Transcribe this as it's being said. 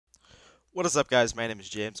What is up, guys? My name is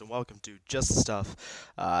James, and welcome to Just the Stuff,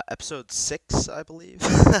 episode 6, I believe.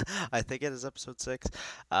 I think it is episode 6.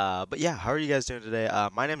 But yeah, how are you guys doing today?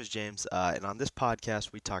 My name is James, and on this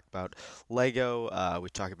podcast, we talk about Lego, we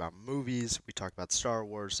talk about movies, we talk about Star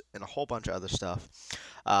Wars, and a whole bunch of other stuff.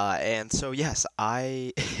 And so, yes,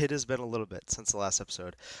 it has been a little bit since the last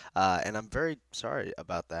episode, and I'm very sorry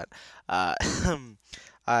about that. Uh,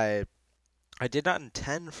 I I did not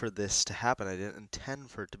intend for this to happen. I didn't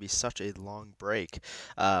intend for it to be such a long break.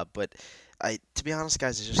 But to be honest,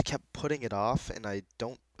 guys, I just kept putting it off, and I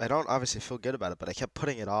don't obviously feel good about it, but I kept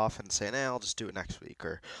putting it off and saying, I'll just do it next week,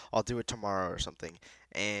 or I'll do it tomorrow, or something.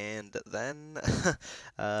 And then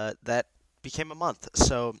that became a month.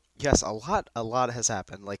 So yes, a lot has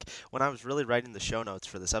happened. Like when I was really writing the show notes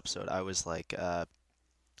for this episode, I was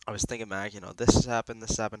thinking back, this has happened,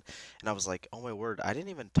 and I was like, oh my word, I didn't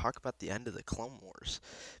even talk about the end of the Clone Wars,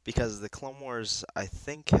 because the Clone Wars, I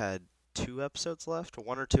think, had 2 episodes left,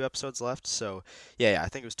 1 or 2 episodes left, so, yeah, I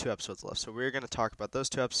think it was 2 episodes left, so we're going to talk about those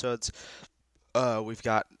 2 episodes. We've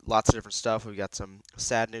got lots of different stuff. We've got some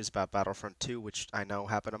sad news about Battlefront 2, which I know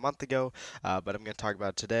happened a month ago, but I'm going to talk about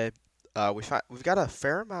it today. We've got a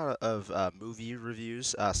fair amount of movie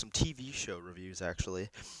reviews, some TV show reviews, actually,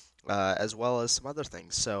 as well as some other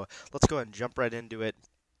things. So let's go ahead and jump right into it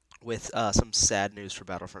with some sad news for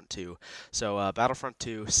Battlefront 2. So Battlefront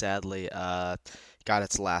 2, sadly, got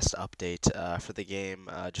its last update for the game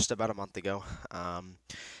just about a month ago,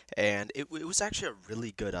 and it was actually a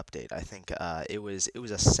really good update. I think it was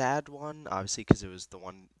a sad one, obviously, because it was the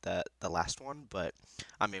last one. But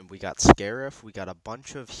I mean, we got Scarif, we got a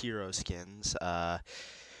bunch of hero skins.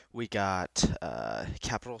 We got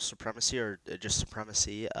Capital Supremacy, or just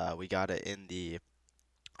Supremacy. We got it in the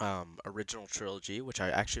original trilogy, which I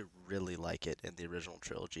actually really like it in the original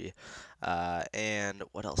trilogy. And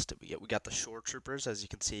what else did we get? We got the Shore Troopers, as you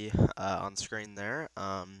can see on screen there.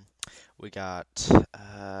 We got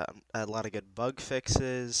a lot of good bug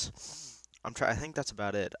fixes. I think that's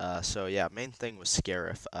about it. So yeah, main thing was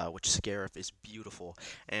Scarif, which Scarif is beautiful,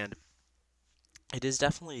 and it is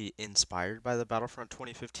definitely inspired by the Battlefront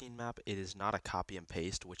 2015 map. It is not a copy and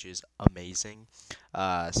paste, which is amazing.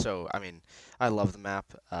 So, I mean, I love the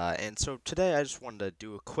map. And so today I just wanted to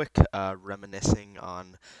do a quick reminiscing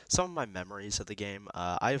on some of my memories of the game.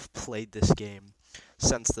 I've played this game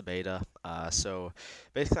since the beta. So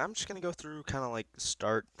basically, I'm just going to go through kind of like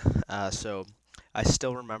start. So I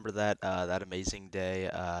still remember that amazing day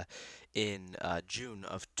in June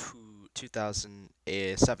of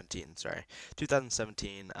 2017. Sorry,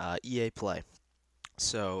 2017. EA Play.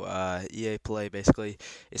 So EA Play basically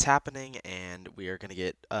is happening, and we are gonna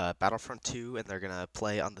get Battlefront 2, and they're gonna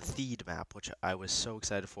play on the Theed map, which I was so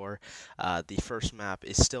excited for. The first map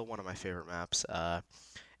is still one of my favorite maps.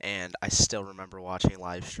 And I still remember watching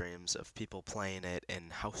live streams of people playing it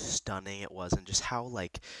and how stunning it was, and just how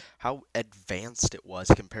advanced it was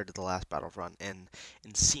compared to the last Battlefront, and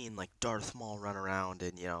seeing like Darth Maul run around,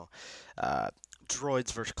 and uh,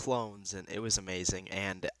 droids versus clones, and it was amazing.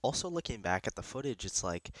 And also looking back at the footage, it's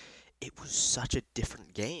like it was such a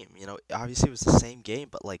different game. Obviously it was the same game,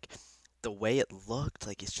 but like the way it looked,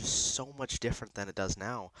 like it's just so much different than it does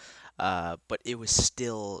now. But it was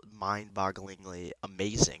still mind-bogglingly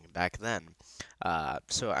amazing back then.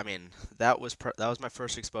 So I mean, that was my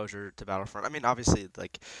first exposure to Battlefront. I mean, obviously,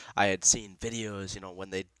 like I had seen videos,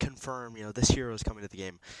 when they confirm, this hero is coming to the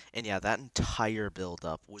game, and yeah, that entire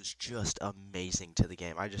build-up was just amazing to the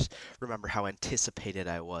game. I just remember how anticipated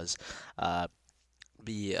I was. To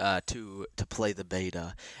play the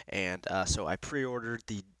beta, and so I pre-ordered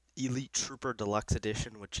the Elite Trooper Deluxe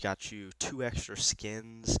Edition, which got you 2 extra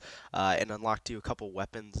skins and unlocked you a couple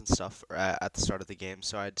weapons and stuff at the start of the game.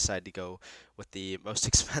 So I decided to go with the most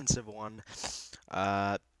expensive one.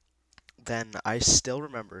 Uh, then I still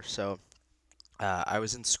remember. So I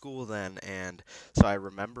was in school then, and so I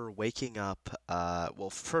remember waking up. Well,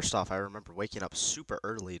 first off, I remember waking up super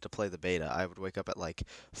early to play the beta. I would wake up at like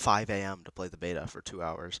 5 a.m. to play the beta for 2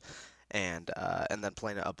 hours, and then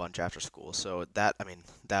playing it a bunch after school. So that, I mean,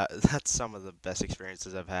 that's some of the best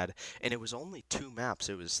experiences I've had. And it was only 2 maps.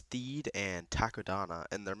 It was Theed and Takodana,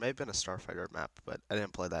 and there may have been a Starfighter map, but I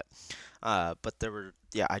didn't play that. But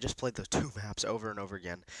yeah, I just played those 2 maps over and over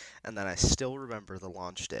again. And then I still remember the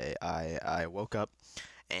launch day. I woke up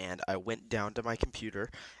and I went down to my computer,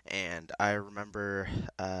 and I remember,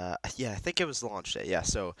 yeah, I think it was the launch day. Yeah,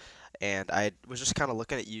 so, and I was just kind of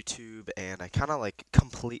looking at YouTube, and I kind of like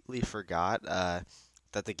completely forgot that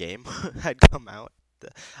the game had come out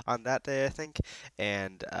on that day, I think.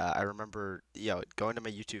 And I remember, going to my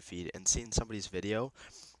YouTube feed and seeing somebody's video,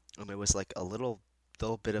 and it was like a little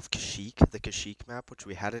little bit of Kashyyyk, the Kashyyyk map, which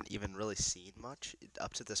we hadn't even really seen much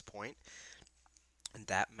up to this point. And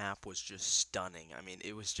that map was just stunning. I mean,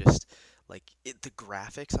 it was just the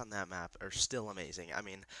graphics on that map are still amazing. I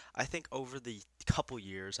mean, I think over the couple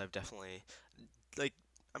years, I've definitely like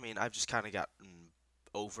I mean, I've just kind of gotten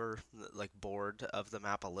over bored of the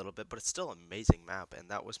map a little bit, but it's still an amazing map, and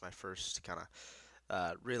that was my first kind of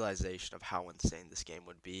realization of how insane this game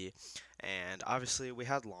would be. And obviously, we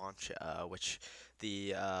had launch, which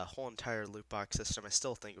the whole entire loot box system, I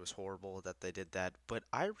still think it was horrible that they did that, but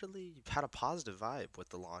I really had a positive vibe with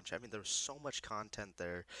the launch. I mean, there was so much content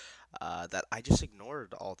there that I just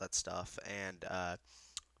ignored all that stuff, and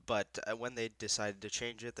but when they decided to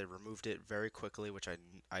change it, they removed it very quickly, which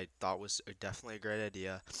I thought was definitely a great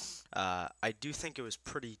idea. I do think it was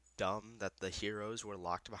pretty dumb that the heroes were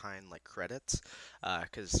locked behind like credits,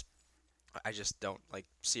 because I just don't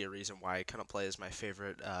see a reason why I couldn't play as my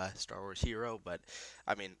favorite Star Wars hero. But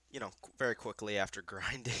I mean, very quickly after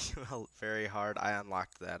grinding very hard, I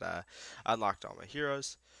unlocked unlocked all my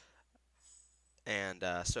heroes. And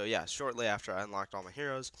so yeah, shortly after I unlocked all my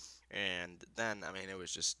heroes, and then I mean it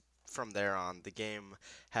was just from there on the game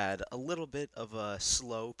had a little bit of a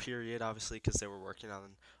slow period, obviously because they were working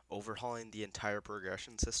on overhauling the entire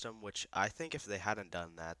progression system. Which I think if they hadn't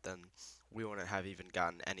done that, then we wouldn't have even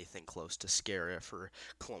gotten anything close to Scarif for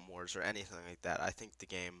Clone Wars or anything like that. I think the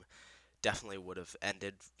game definitely would have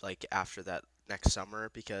ended after that next summer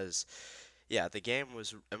because yeah, the game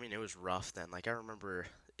was. I mean, it was rough then. I remember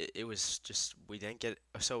it was just we didn't get.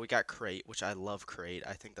 So we got Crate, which I love Crate.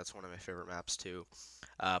 I think that's one of my favorite maps too.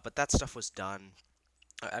 But that stuff was done.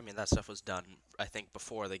 I mean, that stuff was done. I think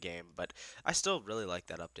before the game, but I still really like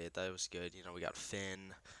that update. That was good. We got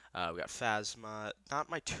Finn. We got Phasma. Not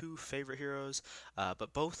my two favorite heroes,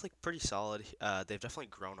 but both pretty solid. They've definitely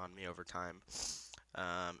grown on me over time.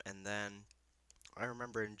 And then I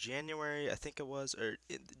remember in January, I think it was, or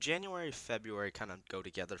January, February kind of go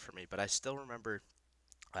together for me, but I still remember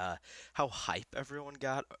uh, how hype everyone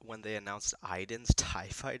got when they announced Iden's TIE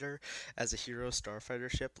Fighter as a Hero Starfighter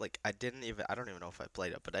ship. I don't even know if I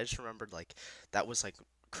played it, but I just remembered that was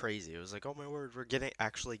crazy. It was oh my word, we're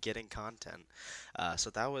actually getting content.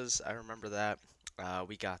 So I remember that.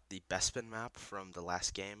 We got the Bespin map from the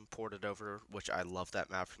last game ported over, which I love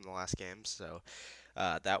that map from the last game. So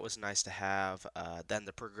that was nice to have. Then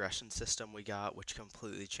the progression system we got, which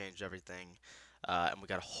completely changed everything. And we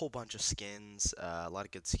got a whole bunch of skins, a lot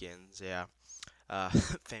of good skins, yeah. Uh,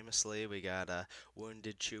 Famously, we got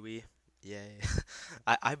Wounded Chewie. Yay.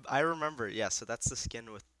 I remember, yeah, so that's the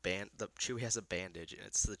skin with the Chewie has a bandage, and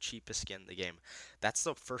it's the cheapest skin in the game. That's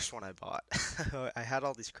the first one I bought. I had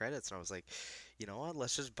all these credits, and I was like, you know what,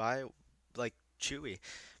 let's just buy, Chewie.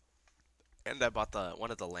 And I bought the one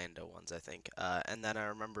of the Lando ones, I think. And then I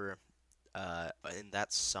remember in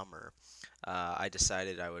that summer, I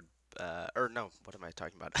decided I would, or no, what am I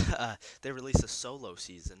talking about? They released a solo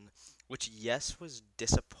season, which yes was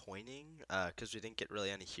disappointing because we didn't get really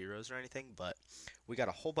any heroes or anything, but we got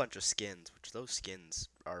a whole bunch of skins, which those skins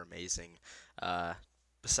are amazing. Uh,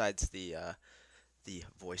 Besides the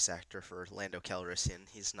voice actor for Lando Calrissian,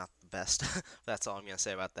 he's not the best. That's all I'm gonna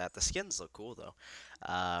say about that. The skins look cool though.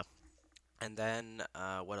 Uh, and then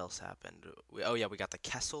what else happened? Oh yeah, we got the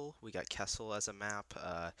Kessel. We got Kessel as a map.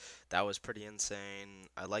 That was pretty insane.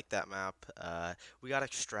 I like that map. We got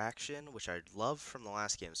Extraction, which I loved from the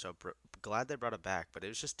last game, so glad they brought it back. But it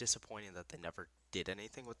was just disappointing that they never did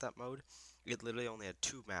anything with that mode. It literally only had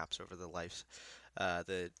two maps over the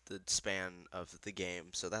span of the game,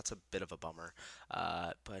 so that's a bit of a bummer.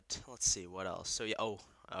 But let's see what else. So yeah, oh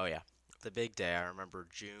yeah, the big day. I remember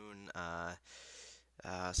June.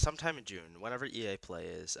 Sometime in June, whenever EA Play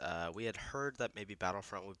is, we had heard that maybe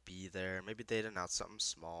Battlefront would be there. Maybe they'd announce something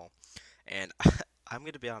small. And I'm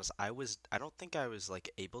gonna be honest, I don't think I was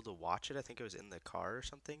able to watch it. I think I was in the car or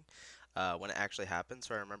something when it actually happened.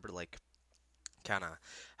 So I remember kind of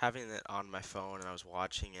having it on my phone and I was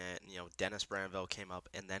watching it. And, Dennis Branville came up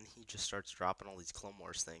and then he just starts dropping all these Clone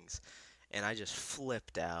Wars things and I just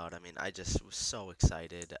flipped out. I mean, I just was so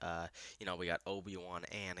excited. We got Obi-Wan,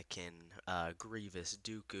 Anakin, Grievous,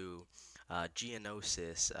 Dooku,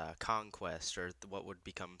 Geonosis, Conquest, or what would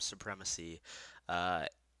become Supremacy. Uh,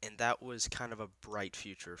 and that was kind of a bright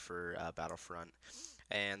future for Battlefront.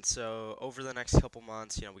 And so over the next couple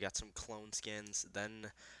months, we got some clone skins. Then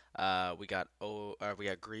we got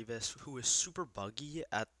Grievous, who was super buggy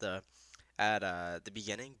at the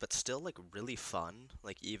beginning, but still really fun.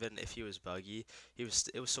 Even if he was buggy, it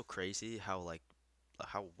was so crazy how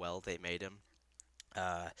well they made him.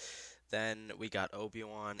 Uh, then we got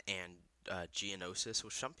Obi-Wan and Geonosis,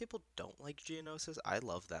 which some people don't like Geonosis. I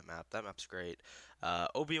love that map. That map's great.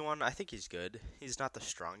 Obi-Wan, I think he's good. He's not the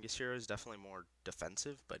strongest hero. He's definitely more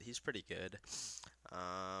defensive, but he's pretty good.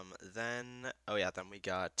 Oh yeah, then we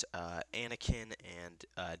got Anakin and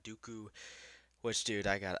Dooku. Which, dude,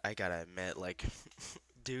 I gotta admit, like,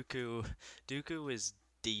 Dooku, Dooku is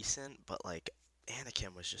decent, but like,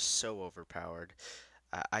 Anakin was just so overpowered.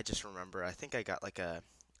 I just remember, I think I got like a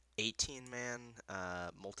 18-man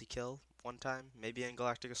multi-kill one time, maybe in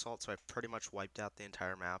Galactic Assault, so I pretty much wiped out the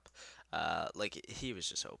entire map. Like, he was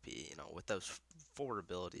just OP, with those forward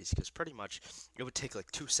abilities, because pretty much it would take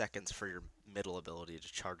like 2 seconds for your middle ability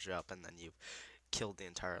to charge up, and then you killed the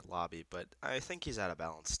entire lobby. But I think he's at a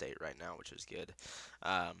balanced state right now, which is good.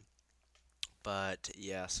 Um, but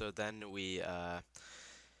yeah, so then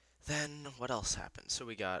what else happened? So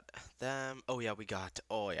we got them. Oh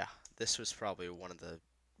yeah, this was probably one of the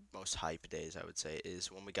most hype days, I would say,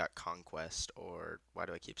 is when we got Conquest, or why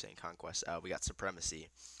do I keep saying Conquest? We got Supremacy,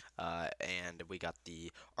 and we got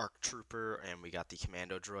the Arc Trooper, and we got the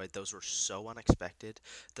Commando Droid. Those were so unexpected.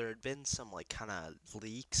 There had been some like kind of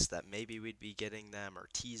leaks that maybe we'd be getting them or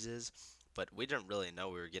teases, but we didn't really know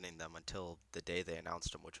we were getting them until the day they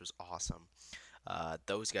announced them, which was awesome.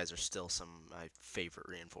 Those guys are still some of my favorite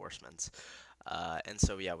reinforcements. And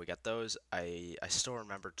so yeah, we got those. I still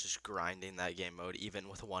remember just grinding that game mode, even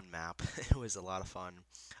with one map. It was a lot of fun.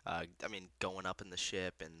 I mean, going up in the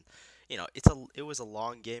ship, and it was a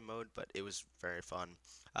long game mode, but it was very fun.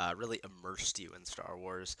 Really immersed you in Star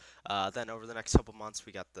Wars. Then over the next couple months,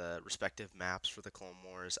 we got the respective maps for the Clone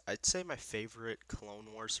Wars. I'd say my favorite Clone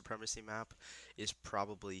Wars Supremacy map is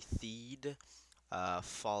probably Theed,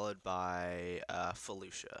 followed by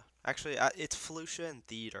Felucia. Actually, it's Felucia and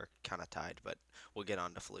Theed are kind of tied, but we'll get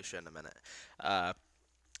on to Felucia in a minute. Uh,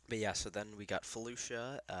 but yeah, so then we got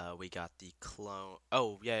Felucia. We got the clone.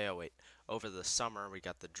 Oh yeah, wait. Over the summer, we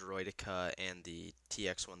got the Droideka and the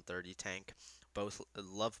TX-130 tank. Both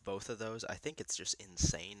love both of those. I think it's just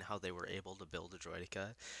insane how they were able to build a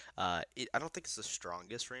Droideka. I don't think it's the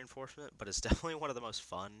strongest reinforcement, but it's definitely one of the most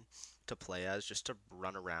fun to play as, just to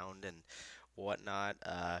run around and whatnot.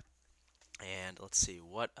 And let's see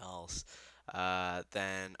what else.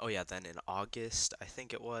 Then in August, I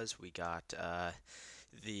think it was, we got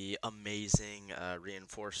the amazing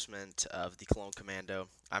reinforcement of the Clone Commando.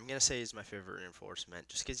 I'm gonna say he's my favorite reinforcement,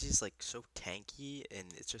 just because he's like so tanky, and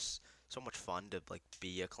it's just so much fun to like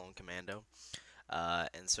be a Clone Commando.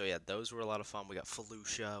 And so yeah, those were a lot of fun. We got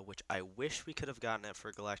Felucia, which I wish we could have gotten it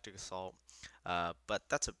for Galactic Assault, but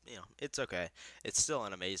that's it's okay. It's still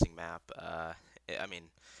an amazing map. I mean,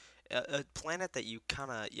 a planet that you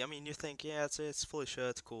kind of, I mean, you think, yeah, it's Felucia,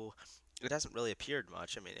 it's cool. It hasn't really appeared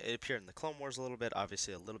much. I mean, it appeared in the Clone Wars a little bit,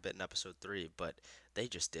 obviously a little bit in Episode 3, but they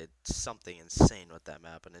just did something insane with that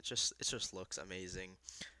map, and it just looks amazing.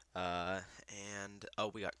 And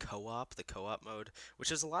oh, we got co-op, the co-op mode,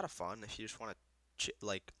 which is a lot of fun if you just want to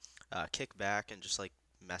kick back and just like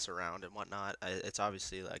mess around and whatnot. It's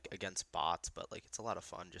obviously like against bots, but like it's a lot of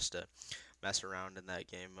fun just to mess around in that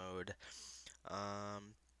game mode.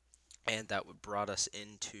 Um, and that brought us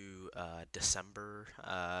into December,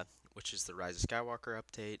 which is the Rise of Skywalker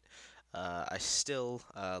update. I still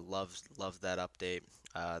love that update.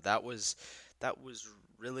 That was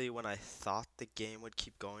really when I thought the game would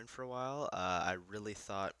keep going for a while. I really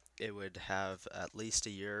thought it would have at least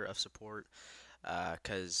a year of support,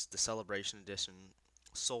 because the Celebration Edition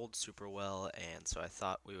sold super well, and so I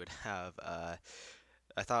thought we would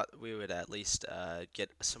at least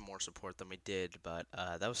get some more support than we did, but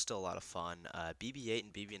that was still a lot of fun. BB-8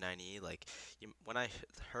 and BB-9E, like when I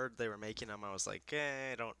heard they were making them, I was like,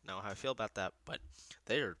 I don't know how I feel about that, but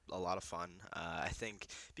they are a lot of fun. I think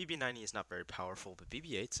BB-9E is not very powerful, but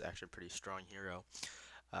BB-8's actually a pretty strong hero.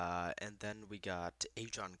 And then we got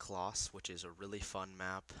Ajon Kloss, which is a really fun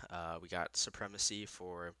map. We got Supremacy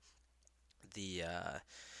the uh,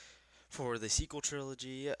 for the sequel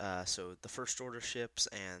trilogy. So the First Order ships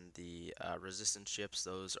and the Resistance ships,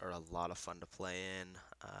 those are a lot of fun to play in.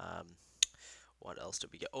 What else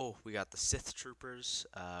did we get? Oh, we got the Sith Troopers.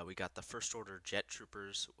 We got the First Order Jet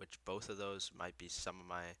Troopers, which both of those might be some of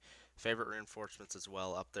my favorite reinforcements as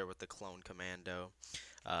well, up there with the Clone Commando.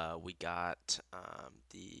 We got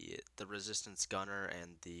the Resistance Gunner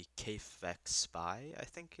and the Kafek Spy, I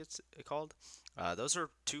think it's called. Those are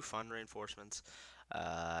two fun reinforcements.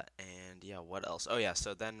 And yeah, what else? Oh yeah,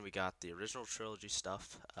 so then we got the original trilogy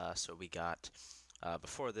stuff. So we got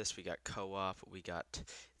before this we got co-op. We got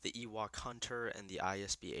the Ewok Hunter and the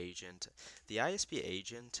ISB Agent. The ISB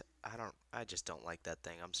Agent, I just don't like that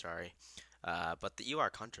thing. I'm sorry. But the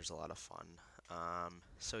Ewok Hunter's a lot of fun.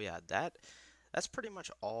 So yeah, that's pretty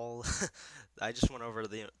much all. I just went over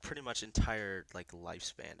the pretty much entire like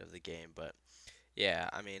lifespan of the game, but yeah,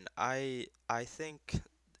 I mean, I think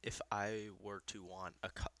if I were to want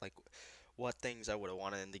like what things I would have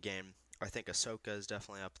wanted in the game, I think Ahsoka is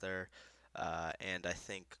definitely up there, and I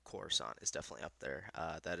think Coruscant is definitely up there.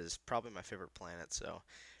 That is probably my favorite planet, so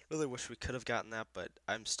really wish we could have gotten that, but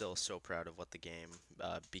I'm still so proud of what the game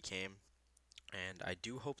became, and I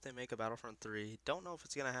do hope they make a Battlefront 3. Don't know if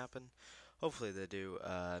it's gonna happen. Hopefully they do.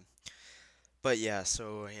 But yeah,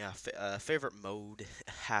 so yeah, favorite mode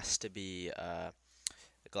has to be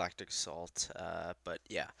Galactic Assault. But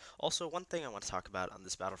yeah, also one thing I want to talk about on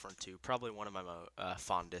this Battlefront 2, probably one of my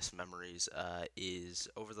fondest memories, is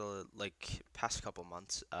over the like past couple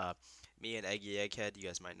months. Me and Eggy Egghead, you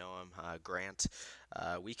guys might know him, Grant.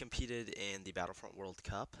 We competed in the Battlefront World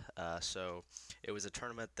Cup. So it was a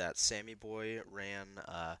tournament that Sammy Boy ran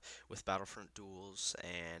with Battlefront Duels,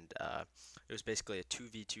 and it was basically a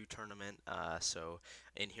 2v2 tournament. So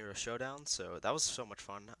in Hero Showdown. So that was so much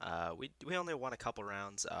fun. We only won a couple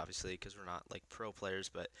rounds, obviously, because we're not like pro players,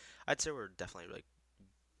 but I'd say we're definitely like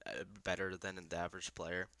better than the average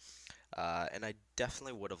player. And I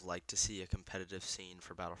definitely would have liked to see a competitive scene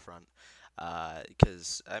for Battlefront,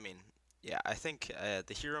 because I mean, yeah, I think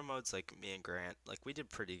the hero modes, like me and Grant, like we did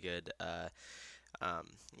pretty good.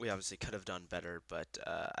 We obviously could have done better, but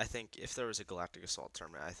I think if there was a Galactic Assault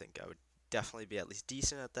tournament, I think I would definitely be at least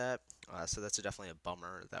decent at that. So that's definitely a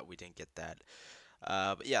bummer that we didn't get that.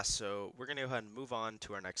 But yeah, so we're gonna go ahead and move on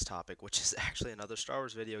to our next topic, which is actually another Star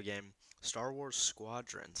Wars video game, Star Wars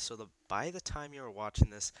Squadron. So by the time you are watching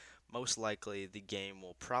this, most likely the game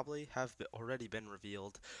will probably have already been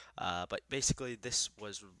revealed. But basically, this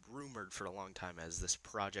was rumored for a long time as this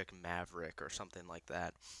Project Maverick or something like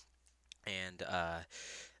that. And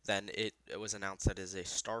then it was announced that it is a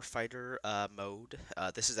Starfighter mode.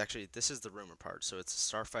 This is the rumor part. So it's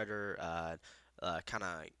a Starfighter kind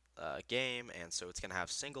of game, and so it's gonna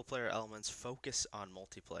have single player elements. Focus on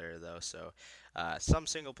multiplayer though. So some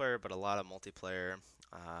single player, but a lot of multiplayer.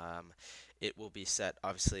 Um, it will be set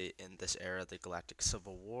obviously in this era, the Galactic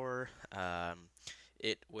Civil War.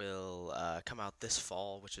 It will come out this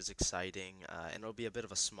fall, which is exciting, and it'll be a bit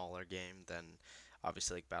of a smaller game than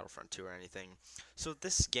obviously like Battlefront 2 or anything. So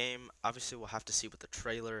this game, obviously, we'll have to see what the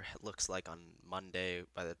trailer looks like on Monday.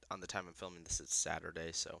 On the time I'm filming this, it's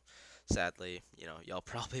Saturday, so sadly, y'all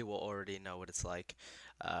probably will already know what it's like.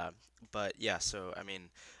 Uh, but yeah, so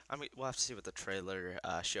we'll have to see what the trailer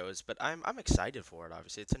shows. But I'm excited for it.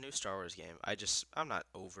 Obviously, it's a new Star Wars game. I'm not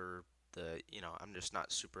over I'm just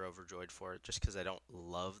not super overjoyed for it, just because I don't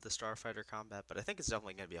love the Starfighter combat. But I think it's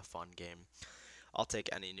definitely gonna be a fun game. I'll take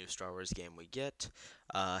any new Star Wars game we get.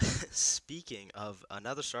 Speaking of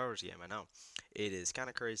another Star Wars game, I know it is kind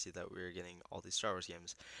of crazy that we're getting all these Star Wars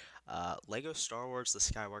games. Lego Star Wars: The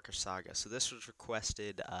Skywalker Saga. So this was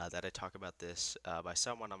requested that I talk about this by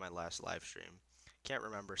someone on my last live stream. Can't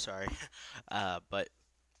remember, sorry. But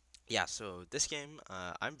yeah, so this game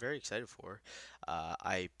I'm very excited for.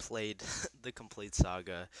 I played the complete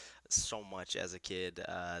saga so much as a kid.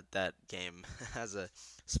 That game has a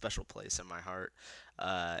special place in my heart.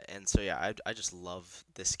 And so yeah, I just love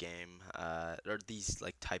this game, or these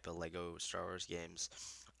like type of Lego Star Wars games.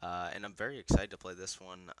 And I'm very excited to play this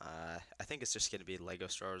one. I think it's just going to be Lego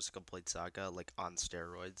Star Wars Complete Saga, like on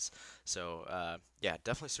steroids. So yeah,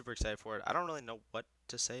 definitely super excited for it. I don't really know what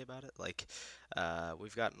to say about it. Like,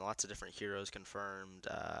 we've gotten lots of different heroes confirmed.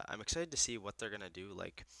 I'm excited to see what they're gonna do.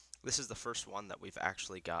 Like, this is the first one that we've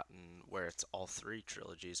actually gotten where it's all three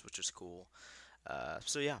trilogies, which is cool.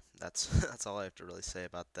 So yeah, that's that's all I have to really say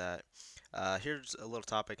about that. Here's a little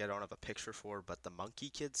topic I don't have a picture for, but the Monkey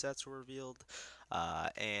Kid sets were revealed,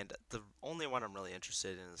 and the only one I'm really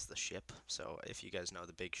interested in is the ship. So if you guys know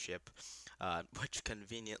the big ship, which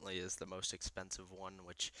conveniently is the most expensive one,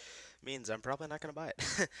 which means I'm probably not gonna buy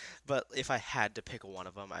it. But if I had to pick one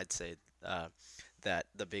of them, I'd say uh, that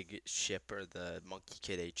the big ship or the Monkey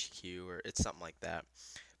Kid HQ or it's something like that.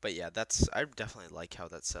 But yeah, I definitely like how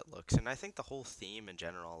that set looks, and I think the whole theme in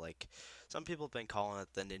general, like some people have been calling it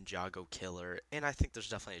the Ninjago Killer, and I think there's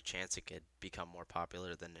definitely a chance it could become more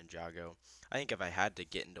popular than Ninjago. I think if I had to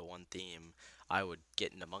get into one theme, I would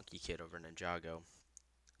get into Monkey Kid over Ninjago.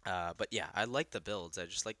 But yeah, I like the builds. I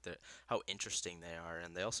just like the how interesting they are,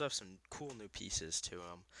 and they also have some cool new pieces to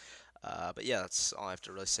them. But yeah, that's all I have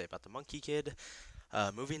to really say about the Monkey Kid.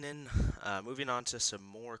 Moving on to some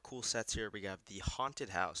more cool sets here. We have the Haunted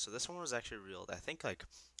House. So this one was actually revealed, I think, like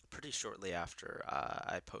pretty shortly after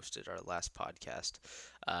I posted our last podcast.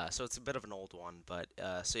 So it's a bit of an old one, but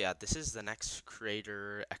so yeah, this is the next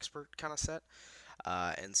creator expert kind of set.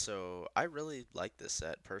 And so I really like this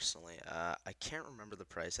set personally. I can't remember the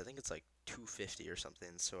price. I think it's like 250 or something,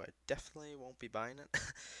 so I definitely won't be buying it.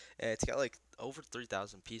 It's got like over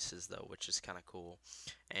 3,000 pieces though, which is kind of cool.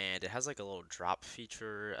 And it has like a little drop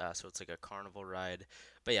feature, so it's like a carnival ride.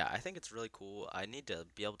 But yeah, I think it's really cool. I need to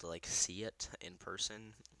be able to like see it in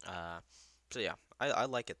person. Uh, so yeah, I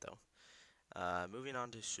like it though. Moving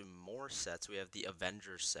on to some more sets, we have the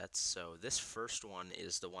Avengers sets. So this first one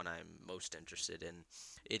is the one I'm most interested in.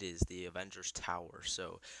 It is the Avengers Tower.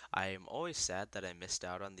 So I'm always sad that I missed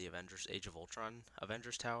out on the Avengers Age of Ultron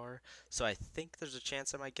Avengers Tower. So I think there's a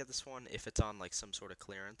chance I might get this one if it's on like some sort of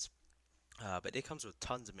clearance. But it comes with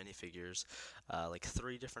tons of minifigures, like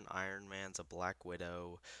three different Iron Mans, a Black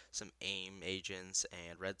Widow, some AIM agents,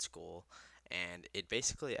 and Red Skull. And it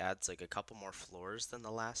basically adds like a couple more floors than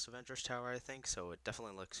the last Avengers Tower, I think. So it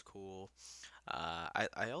definitely looks cool.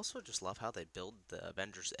 I also just love how they build the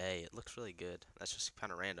Avengers A. It looks really good. That's just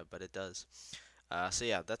kind of random, but it does. So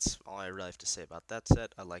yeah, that's all I really have to say about that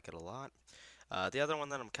set. I like it a lot. The other one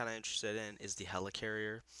that I'm kind of interested in is the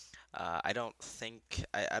Helicarrier. I don't think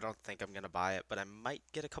I'm gonna buy it, but I might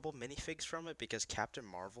get a couple minifigs from it because Captain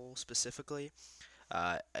Marvel specifically.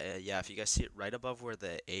 Yeah, if you guys see it right above where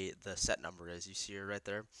the set number is, you see her right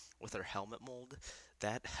there with her helmet mold.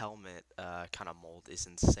 That helmet kind of mold is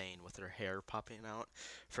insane with her hair popping out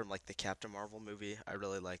from like the Captain Marvel movie. I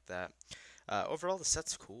really like that. Overall, the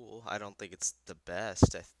set's cool. I don't think it's the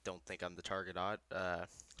best. I don't think I'm the target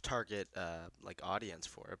like audience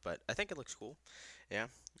for it, but I think it looks cool. Yeah,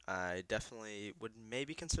 I definitely would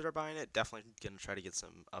maybe consider buying it. Definitely gonna try to get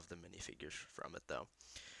some of the minifigures from it though.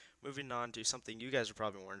 Moving on to something you guys are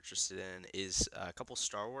probably more interested in is a couple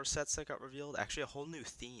Star Wars sets that got revealed. Actually, a whole new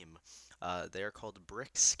theme. They are called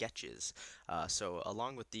Brick Sketches. So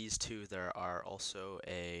along with these two, there are also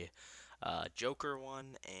a Joker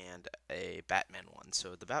one and a Batman one.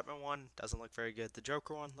 So the Batman one doesn't look very good. The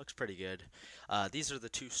Joker one looks pretty good. These are the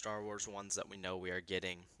two Star Wars ones that we know we are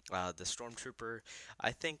getting. The Stormtrooper,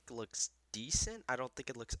 I think, looks decent. I don't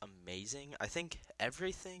think it looks amazing. I think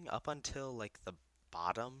everything up until like the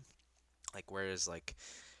bottom, like where his like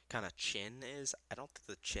kind of chin is, I don't think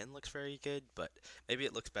the chin looks very good, but maybe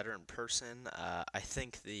it looks better in person. I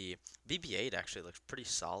think the BB-8 actually looks pretty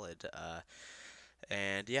solid.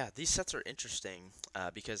 And yeah, these sets are interesting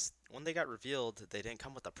because when they got revealed, they didn't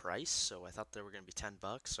come with a price, so I thought they were gonna be $10.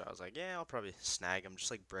 So I was like, yeah, I'll probably snag them, just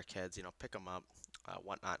like brickheads, pick them up,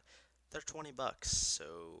 whatnot. They're $20,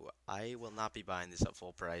 so I will not be buying these at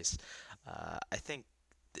full price. I think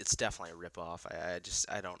it's definitely a ripoff.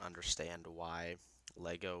 I don't understand why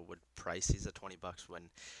Lego would price these at $20 when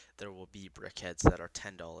there will be brickheads that are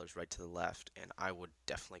 $10 right to the left, and I would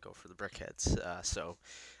definitely go for the brickheads. So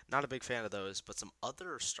not a big fan of those, but some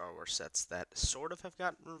other Star Wars sets that sort of have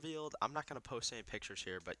gotten revealed. I'm not going to post any pictures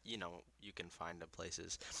here, but you can find them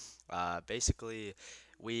places. Basically,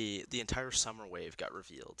 the entire Summer Wave got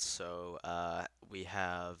revealed. So we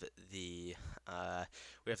have the uh,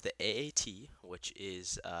 we have the AAT, which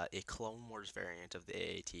is a Clone Wars variant of the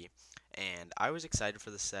AAT, and I was excited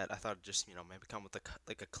for the set. I thought it'd just maybe come with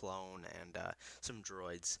like a clone and some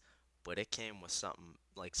droids, but it came with some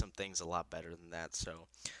things a lot better than that. So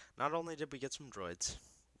not only did we get some droids,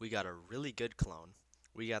 we got a really good clone.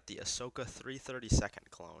 We got the Ahsoka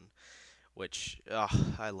 332nd clone, which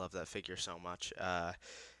I love that figure so much.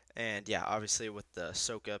 And yeah, obviously with the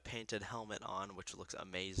Ahsoka painted helmet on, which looks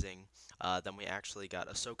amazing. Then we actually got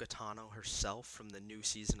Ahsoka Tano herself from the new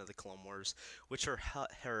season of the Clone Wars, which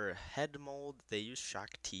her head mold they use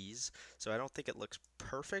Shak T's, so I don't think it looks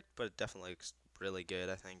perfect, but it definitely looks really good,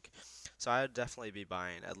 I think. So I'd definitely be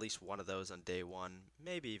buying at least one of those on day one,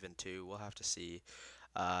 maybe even two. We'll have to see.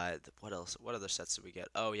 What else? What other sets did we get?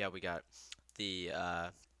 Oh yeah, we got the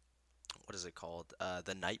what is it called?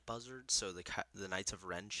 The Night Buzzard. So the Knights of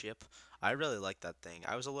Ren ship. I really like that thing.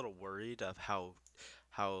 I was a little worried of how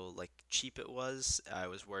like cheap it was. I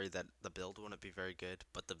was worried that the build wouldn't be very good,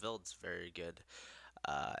 but the build's very good.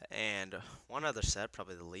 And one other set,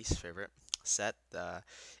 probably the least favorite set,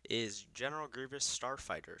 is General Grievous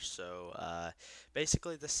Starfighter. So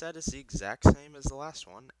basically, the set is the exact same as the last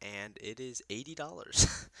one, and it is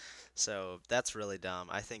 $80. So that's really dumb.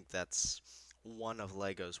 I think that's one of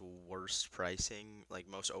Lego's worst pricing, like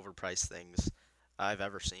most overpriced things I've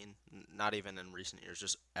ever seen. Not even in recent years,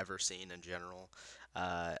 just ever seen in general.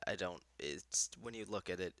 I don't. It's when you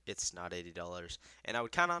look at it, it's not $80. And I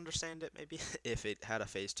would kind of understand it maybe if it had a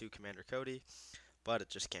Phase 2 Commander Cody, but it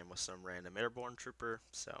just came with some random airborne trooper.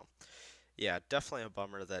 So, yeah, definitely a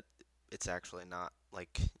bummer that it's actually not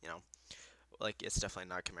like, like it's definitely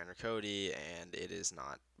not Commander Cody, and it is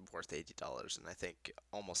not worth $80, and I think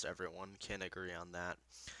almost everyone can agree on that.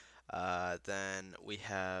 Then we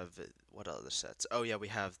have what other sets? Oh yeah, we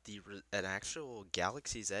have an actual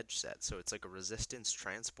Galaxy's Edge set. So it's like a resistance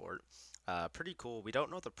transport. Pretty cool. We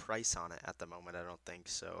don't know the price on it at the moment, I don't think.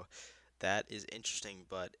 So that is interesting,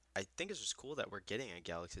 but I think it's just cool that we're getting a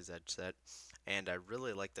Galaxy's Edge set, and I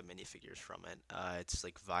really like the minifigures from it. It's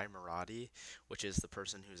like Vi Marati, which is the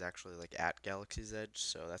person who's actually like at Galaxy's Edge,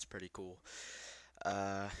 so that's pretty cool.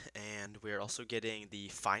 And we're also getting the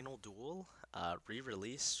Final Duel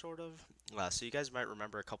re-release, sort of. So you guys might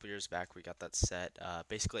remember a couple years back we got that set,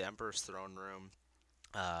 basically Emperor's Throne Room,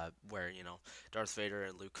 where Darth Vader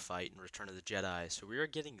and Luke fight in Return of the Jedi. So we are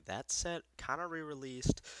getting that set kind of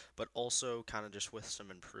re-released, but also kind of just with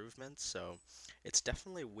some improvements. So it's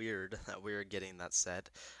definitely weird that we are getting that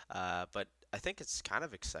set, but I think it's kind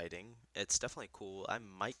of exciting. It's definitely cool. I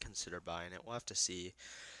might consider buying it. We'll have to see.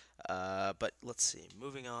 But let's see.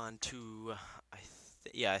 Moving on to,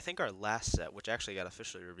 I think our last set, which actually got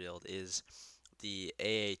officially revealed, is the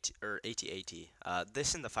AAT or AT-AT.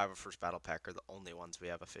 This and the 501st Battle Pack are the only ones we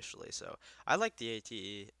have officially. So I like the AT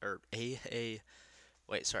or AA.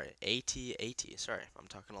 Wait, sorry, AT-AT. Sorry, I'm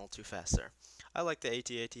talking a little too fast there. I like the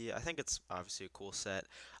AT-AT. I think it's obviously a cool set,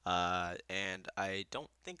 and I don't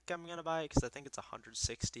think I'm gonna buy it because I think it's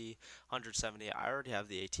 160, 170. I already have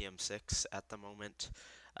the ATM6 at the moment,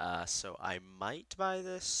 so I might buy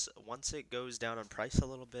this once it goes down in price a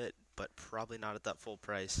little bit, but probably not at that full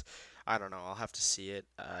price. I don't know. I'll have to see it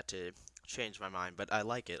to change my mind, but I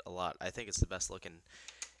like it a lot. I think it's the best looking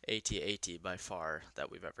AT-AT by far that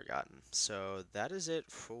we've ever gotten. So that is it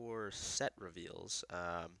for set reveals.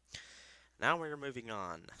 Now we're moving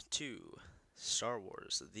on to Star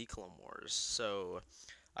Wars: The Clone Wars. So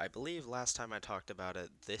I believe last time I talked about it,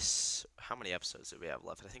 how many episodes did we have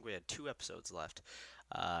left? I think we had 2 episodes left.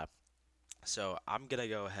 Uh, so I'm gonna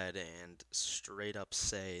go ahead and straight up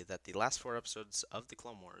say that the last 4 episodes of The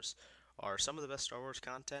Clone Wars are some of the best Star Wars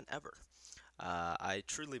content ever. I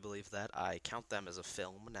truly believe that. I count them as a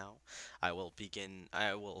film now. I will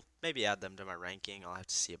maybe add them to my ranking. I'll have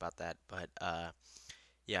to see about that. But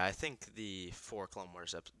yeah, I think the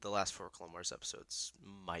last 4 Clone Wars episodes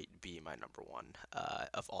might be my number one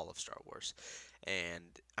of all of Star Wars.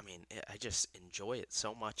 And I mean, I just enjoy it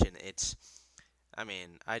so much, and I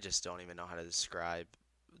mean, I just don't even know how to describe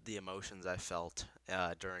the emotions I felt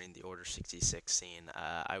during the Order 66 scene.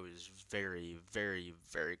 I was very, very,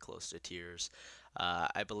 very close to tears.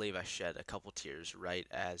 I believe I shed a couple tears right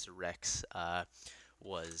as Rex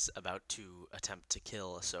was about to attempt to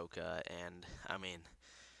kill Ahsoka, and I mean,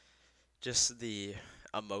 just the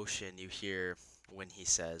emotion you hear when he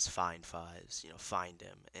says "find Fives," find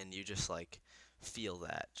him, and you just like feel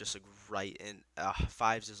that just like right in.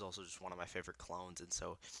 Fives is also just one of my favorite clones, and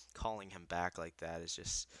so calling him back like that is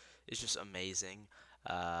just amazing.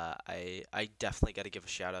 I definitely got to give a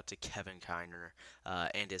shout out to Kevin Kiner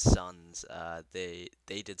and his sons. They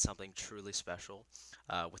did something truly special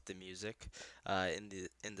with the music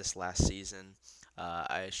in this last season.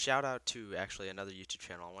 I shout out to actually another YouTube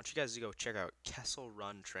channel. I want you guys to go check out Kessel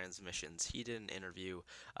Run Transmissions. He did an interview.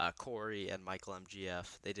 Corey and Michael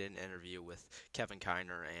MGF. They did an interview with Kevin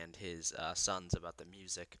Kiner and his sons about the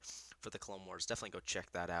music for the Clone Wars. Definitely go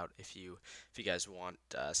check that out if you guys want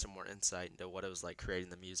some more insight into what it was like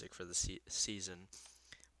creating the music for the season.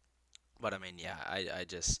 But I mean, yeah,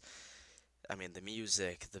 I mean, the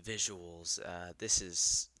music, the visuals. This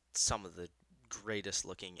is some of the greatest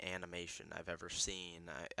looking animation I've ever seen.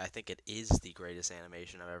 I think it is the greatest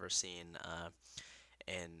animation I've ever seen.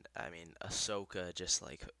 And I mean, Ahsoka just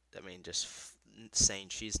like, I mean, just saying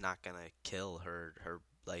she's not gonna kill her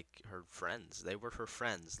friends. They were her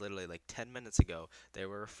friends. Literally, like 10 minutes ago, they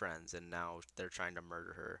were her friends, and now they're trying to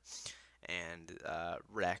murder her. And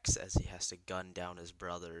Rex, as he has to gun down his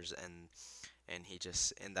brothers, and he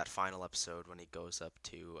just in that final episode when he goes up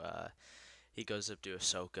to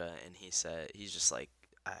Ahsoka and he's just like,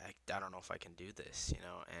 I don't know if I can do this.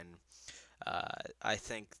 And I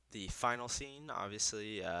think the final scene,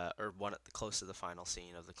 obviously, or one close to the final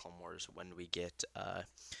scene of the Clone Wars, when we get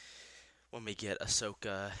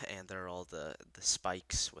Ahsoka and there are all the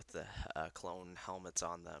spikes with the clone helmets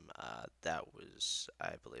on them. I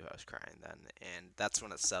believe I was crying then, and that's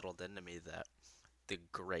when it settled into me that the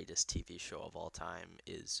greatest TV show of all time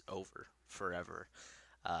is over forever.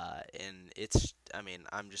 And I mean,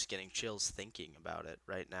 I'm just getting chills thinking about it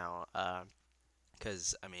right now.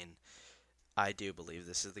 Because, I mean, I do believe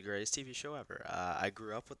this is the greatest TV show ever. I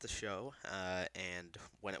grew up with the show, and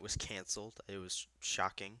when it was canceled, it was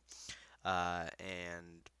shocking.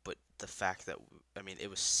 But the fact that I mean, it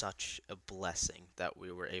was such a blessing that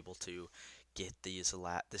we were able to get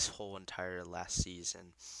this whole entire last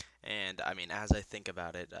season. And I mean, as I think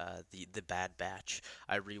about it, the Bad Batch,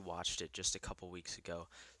 I rewatched it just a couple weeks ago.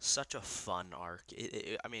 Such a fun arc.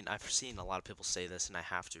 I mean, I've seen a lot of people say this, and I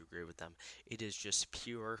have to agree with them. It is just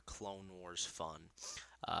pure Clone Wars fun.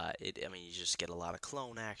 I mean, you just get a lot of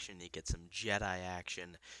clone action. You get some Jedi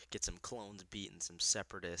action. Get some clones beating some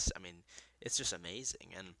separatists. I mean, it's just amazing.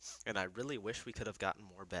 And I really wish we could have gotten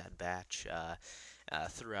more Bad Batch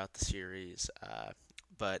throughout the series.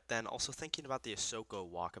 But then also thinking about the Ahsoka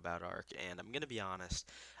walkabout arc, and I'm gonna be honest,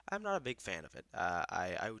 I'm not a big fan of it.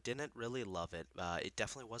 I didn't really love it. It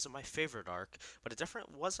definitely wasn't my favorite arc, but it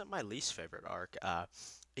definitely wasn't my least favorite arc.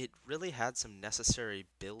 It really had some necessary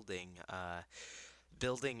building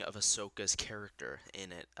of Ahsoka's character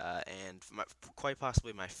in it, and quite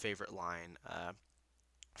possibly my favorite line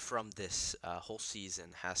from this whole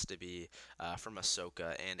season has to be from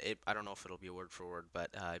Ahsoka, and I don't know if it'll be word for word,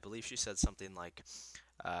 but I believe she said something like,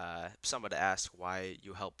 somebody asked why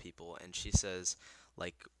you help people, and she says,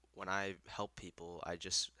 like, when I help people, I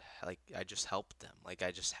just help them, like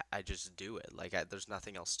I just do it, like there's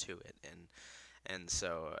nothing else to it, and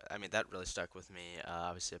so I mean that really stuck with me.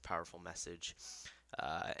 Obviously, a powerful message,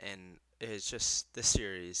 and it's just this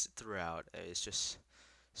series throughout is just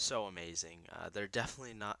so amazing. There are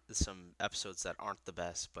definitely not some episodes that aren't the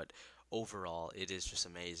best, but overall, it is just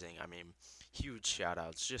amazing. I mean, huge shout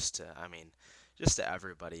outs just to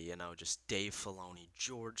everybody, just Dave Filoni,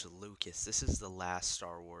 George Lucas. This is the last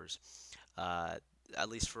Star Wars, uh, at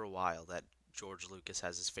least for a while, that George Lucas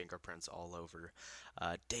has his fingerprints all over.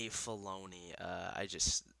 Dave Filoni,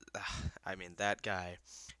 I mean, that guy,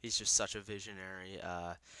 he's just such a visionary.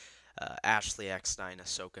 Ashley Eckstein,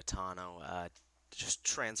 Ahsoka Tano, just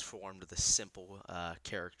transformed the simple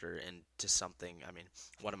character into something. I mean,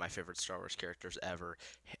 one of my favorite Star Wars characters ever.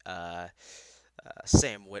 Uh,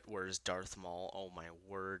 Sam Witwer's Darth Maul. Oh my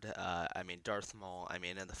word! I mean, Darth Maul. I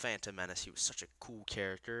mean, in the Phantom Menace, he was such a cool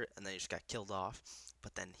character, and then he just got killed off.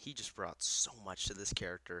 But then he just brought so much to this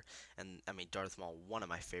character, and I mean, Darth Maul, one of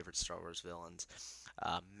my favorite Star Wars villains.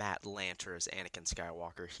 Matt Lanter as Anakin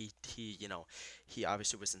Skywalker. He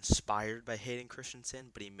obviously was inspired by Hayden Christensen,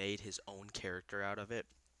 but he made his own character out of it.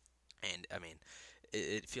 And I mean,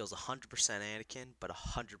 it feels 100% Anakin, but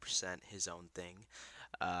 100% his own thing.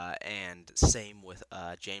 And same with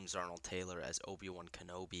James Arnold Taylor as Obi-Wan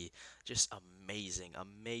Kenobi. Just amazing,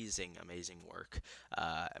 amazing, amazing work.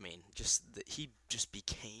 I mean, he just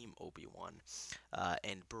became Obi-Wan.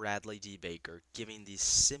 And Bradley D. Baker giving these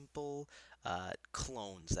simple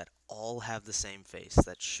clones that all have the same face,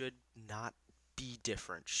 that should not be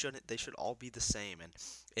different. Shouldn't they should all be the same?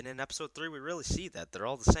 And in episode 3 we really see that they're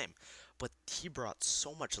all the same. But he brought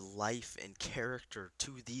so much life and character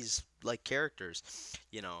to these like characters,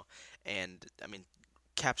 you know. And I mean,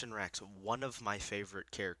 Captain Rex, one of my favorite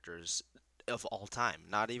characters of all time.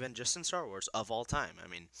 Not even just in Star Wars, of all time. I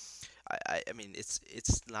mean, I mean,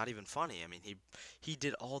 it's not even funny. I mean, he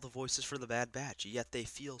did all the voices for the Bad Batch, yet they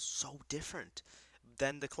feel so different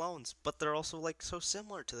than the clones, but they're also like so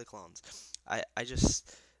similar to the clones. I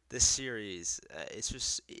just this series,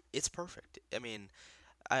 it's perfect. I mean,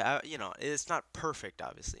 it's not perfect,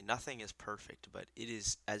 obviously. Nothing is perfect, but it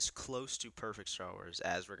is as close to perfect Star Wars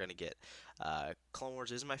as we're gonna get. Clone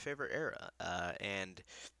Wars is my favorite era, and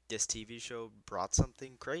this TV show brought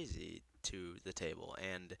something crazy to the table,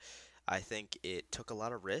 and I think it took a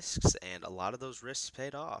lot of risks, and a lot of those risks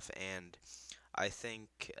paid off, and I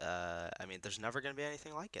think, I mean, there's never gonna be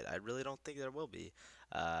anything like it. I really don't think there will be,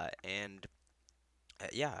 and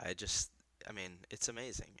yeah, I mean, it's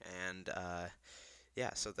amazing, and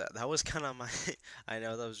yeah, so that was kind of my. I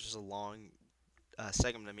know that was just a long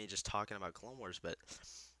segment of me just talking about Clone Wars, but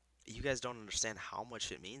you guys don't understand how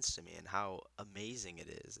much it means to me and how amazing it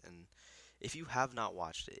is. And if you have not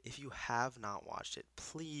watched it,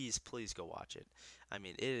 please, please go watch it. I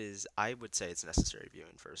mean, it is. I would say it's necessary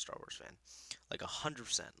viewing for a Star Wars fan, like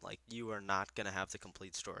 100%. Like you are not gonna have the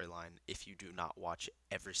complete storyline if you do not watch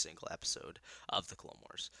every single episode of the Clone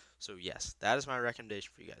Wars. So yes, that is my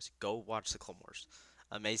recommendation for you guys. Go watch the Clone Wars.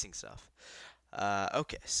 Amazing stuff.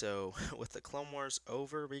 Okay, so with the Clone Wars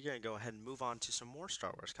over, we're going to go ahead and move on to some more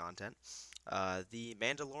Star Wars content. The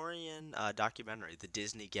Mandalorian documentary, the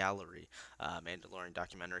Disney Gallery Mandalorian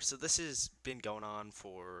documentary. So this has been going on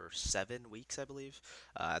for 7 weeks, I believe.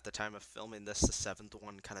 At the time of filming this, the seventh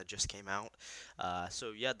one kind of just came out.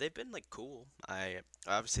 So yeah, they've been like cool. I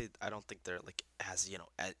don't think they're like as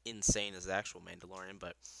insane as the actual Mandalorian,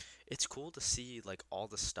 but it's cool to see like all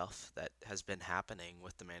the stuff that has been happening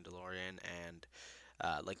with the Mandalorian and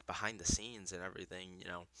like behind the scenes and everything.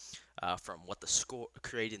 From what the score,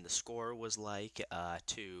 creating the score was like,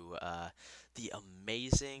 to the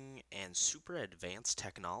amazing and super advanced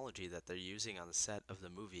technology that they're using on the set of the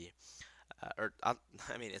movie.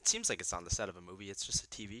 I mean, it seems like it's on the set of a movie. It's just a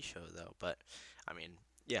TV show, though. But I mean,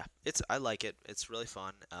 yeah, I like it. It's really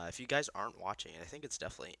fun. If you guys aren't watching it, I think it's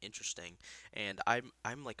definitely interesting. And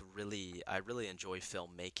I'm like I really enjoy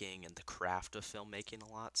filmmaking and the craft of filmmaking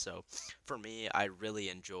a lot. So for me, I really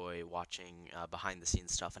enjoy watching behind the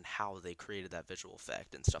scenes stuff and how they created that visual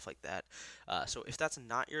effect and stuff like that. So if that's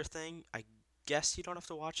not your thing, I guess you don't have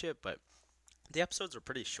to watch it, but the episodes are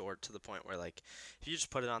pretty short to the point where like if you just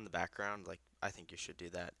put it on the background, like I think you should do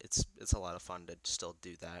that. It's a lot of fun to still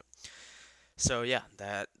do that. So yeah,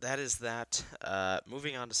 that is that.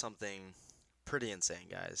 Moving on to something pretty insane,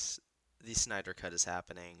 guys. The Snyder Cut is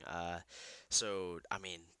happening. So I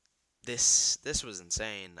mean, this was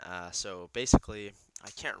insane. So basically,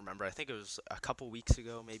 I can't remember. I think it was a couple weeks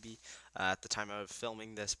ago, maybe at the time of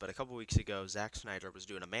filming this, but a couple weeks ago, Zack Snyder was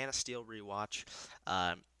doing a Man of Steel rewatch.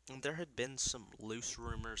 And there had been some loose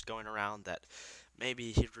rumors going around that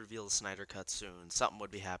maybe he'd reveal the Snyder Cut soon. Something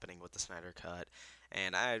would be happening with the Snyder Cut,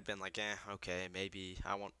 and I had been like, okay, maybe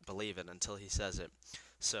I won't believe it until he says it.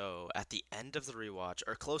 So at the end of the rewatch,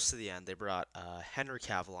 or close to the end, they brought Henry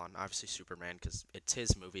Cavill on, obviously Superman, because it's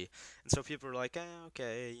his movie. And so people were like,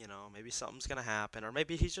 okay, maybe something's gonna happen, or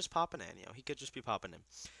maybe he's just popping in. He could just be popping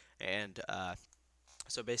in. And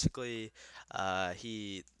so basically,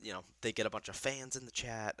 they get a bunch of fans in the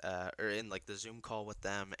chat, or in like the Zoom call with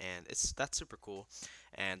them, and that's super cool.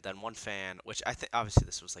 And then one fan, which I think obviously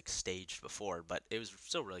this was like staged before, but it was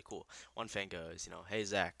still really cool. One fan goes, "Hey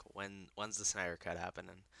Zach, when's the Snyder Cut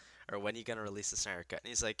happening, or when are you gonna release the Snyder Cut?" And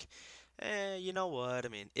he's like, you know what? I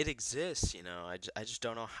mean, it exists. I just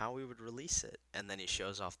don't know how we would release it. And then he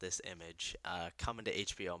shows off this image, coming to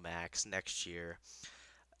HBO Max next year.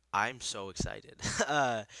 I'm so excited.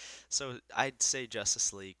 uh, so I'd say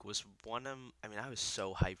Justice League was one of. I mean, I was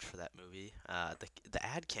so hyped for that movie. The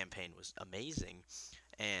ad campaign was amazing,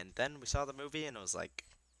 and then we saw the movie, and it was like,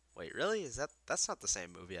 wait, really? That's not the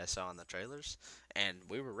same movie I saw in the trailers? And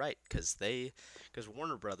we were right, because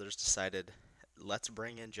Warner Brothers decided, let's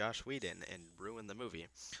bring in Josh Whedon and ruin the movie.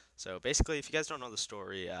 So basically, if you guys don't know the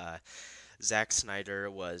story, Zack Snyder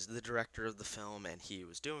was the director of the film, and he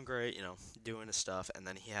was doing great, doing his stuff. And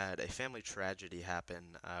then he had a family tragedy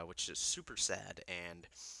happen, which is super sad.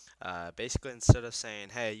 And basically, instead of saying,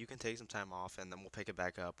 "Hey, you can take some time off, and then we'll pick it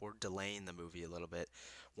back up," or delaying the movie a little bit,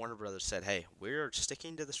 Warner Brothers said, "Hey, we're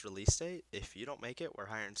sticking to this release date. If you don't make it, we're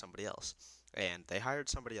hiring somebody else." And they hired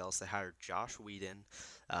somebody else. They hired Josh Whedon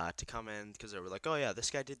to come in because they were like, "Oh yeah, this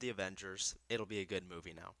guy did the Avengers. It'll be a good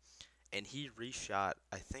movie now." And he reshot,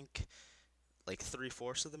 I think, like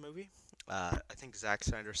three-fourths of the movie. I think Zack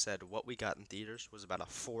Snyder said what we got in theaters was about a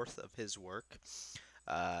fourth of his work.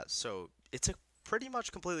 So it's a pretty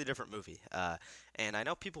much completely different movie. And I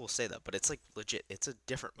know people will say that, but it's like legit. It's a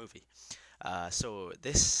different movie. So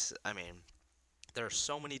this, I mean, there are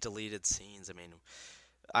so many deleted scenes. I mean,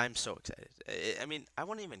 I'm so excited. I mean, I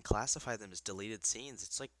wouldn't even classify them as deleted scenes.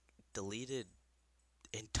 It's like deleted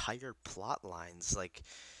entire plot lines. Like,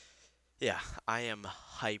 yeah, I am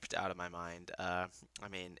hyped out of my mind. I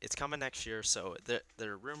mean, it's coming next year, so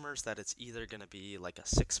there are rumors that it's either gonna be like a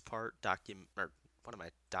six-part or what am I,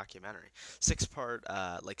 documentary, six-part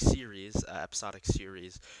like series, episodic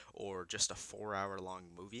series, or just a 4-hour long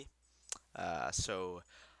movie. So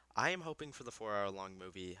I am hoping for the 4-hour long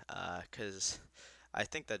movie, because I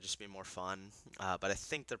think that'd just be more fun. But I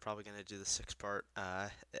think they're probably gonna do the six-part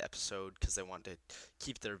episode because they want to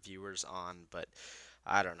keep their viewers on. But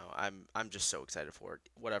I don't know. I'm just so excited for it.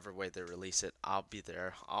 Whatever way they release it, I'll be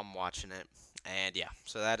there. I'm watching it. And yeah,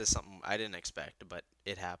 so that is something I didn't expect, but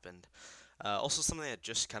it happened. Also, something that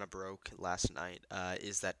just kind of broke last night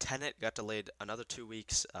is that Tenet got delayed another 2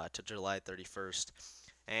 weeks to July 31st.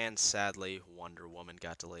 And sadly, Wonder Woman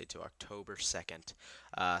got delayed to October 2nd.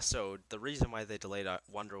 So the reason why they delayed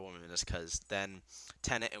Wonder Woman is because then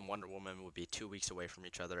Tenet and Wonder Woman would be 2 weeks away from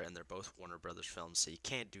each other, and they're both Warner Brothers films, so you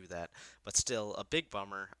can't do that. But still, a big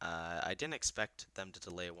bummer. I didn't expect them to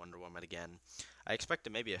delay Wonder Woman again. I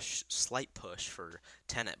expected maybe a slight push for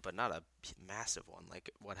Tenet, but not a massive one like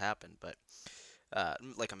what happened. But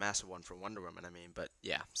like a massive one for Wonder Woman, I mean. But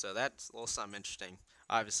yeah, so that's a little something interesting.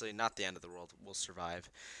 Obviously, not the end of the world. We'll survive.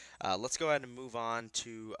 Let's go ahead and move on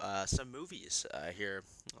to some movies here.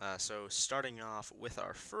 So, starting off with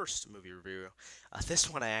our first movie review. This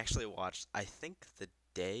one I actually watched, I think, the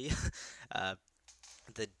day uh,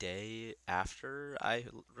 the day after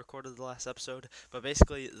recorded the last episode, but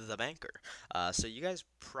basically The Banker. So you guys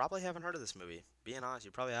probably haven't heard of this movie. Being honest,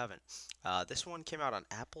 you probably haven't. This one came out on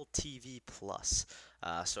Apple TV Plus.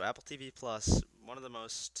 So Apple TV Plus, one of the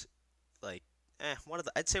most like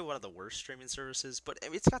I'd say one of the worst streaming services, but I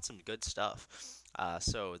mean, it's got some good stuff.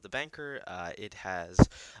 So The Banker, it has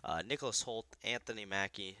Nicholas Hoult, Anthony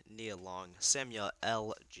Mackie, Nia Long, Samuel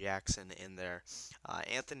L. Jackson in there.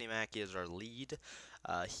 Anthony Mackie is our lead.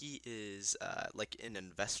 He is like an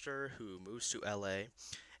investor who moves to LA,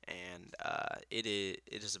 and it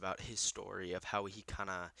is about his story of how he kind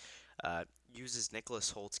of uses Nicholas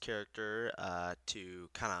Holt's character to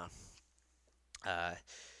kind of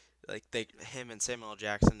like him and Samuel L.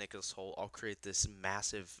 Jackson, Nicholas Hoult all create this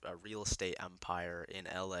massive real estate empire in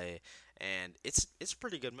LA, and it's a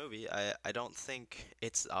pretty good movie. I don't think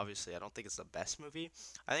it's obviously I don't think it's the best movie.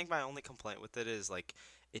 I think my only complaint with it is like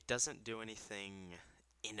it doesn't do anything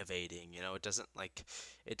innovating. It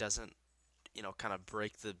doesn't kind of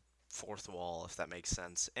break the fourth wall, if that makes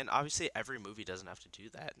sense. And obviously, every movie doesn't have to do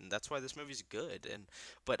that, and that's why this movie's good.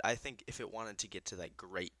 But I think if it wanted to get to that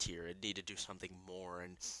great tier, it needed to do something more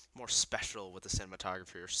and more special with the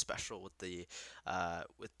cinematography, or special with the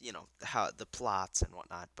with how the plots and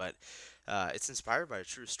whatnot. But it's inspired by a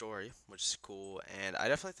true story, which is cool, and I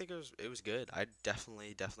definitely think it was good. I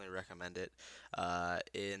definitely recommend it.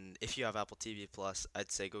 In If you have Apple TV Plus,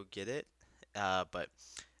 I'd say go get it. But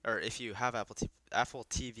or if you have Apple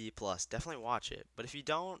TV Plus, definitely watch it. But if you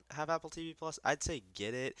don't have Apple TV Plus, I'd say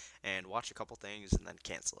get it and watch a couple things and then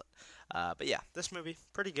cancel it. But yeah, this movie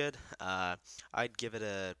pretty good. I'd give it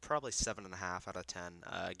a probably 7.5 out of 10.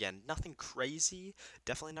 Again, nothing crazy,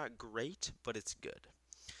 definitely not great, but it's good.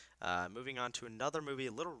 Moving on to another movie,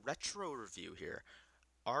 a little retro review here.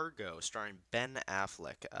 Argo, starring Ben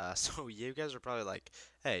Affleck. So you guys are probably like,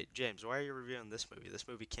 "Hey, James, why are you reviewing this movie? This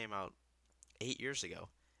movie came out 8 years ago."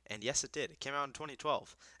 And yes, it did. It came out in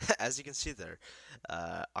 2012, as you can see there,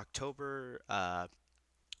 October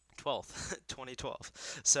 12th,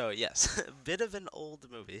 2012. So yes, a bit of an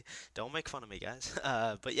old movie. Don't make fun of me, guys.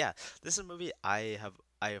 But yeah, this is a movie I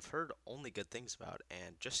have heard only good things about,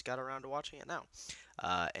 and just got around to watching it now.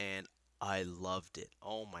 And I loved it.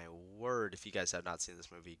 Oh my word! If you guys have not seen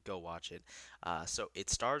this movie, go watch it. So it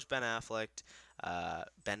stars Ben Affleck,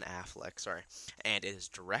 sorry, and it is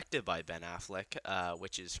directed by Ben Affleck,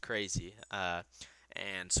 which is crazy.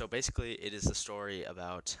 And so basically, it is the story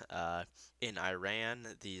about in Iran,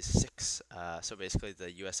 these six. So basically,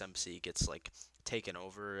 the USMC gets like taken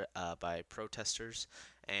over by protesters,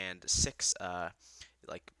 and six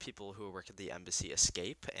like people who work at the embassy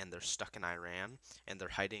escape, and they're stuck in Iran, and they're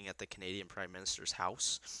hiding at the Canadian Prime Minister's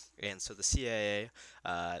house. And so the CIA,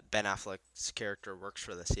 Ben Affleck's character works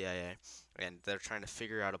for the CIA, and they're trying to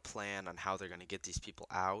figure out a plan on how they're going to get these people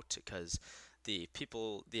out, because the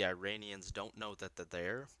Iranians don't know that they're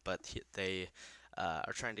there, but they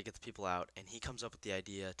are trying to get the people out, and he comes up with the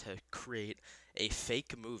idea to create a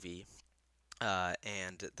fake movie,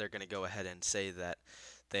 and they're going to go ahead and say that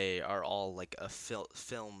they are all like a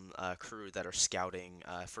film crew that are scouting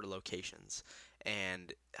for locations,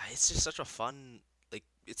 and it's just such a fun, like,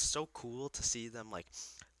 it's so cool to see them like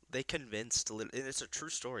they convinced, and it's a true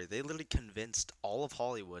story. They literally convinced all of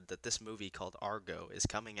Hollywood that this movie called Argo is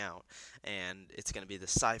coming out, and it's gonna be the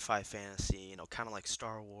sci-fi fantasy, kind of like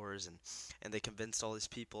Star Wars, and they convinced all these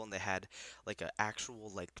people, and they had like an actual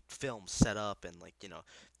like film set up, and like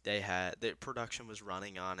they had the production was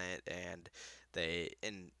running on it, and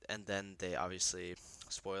then they obviously,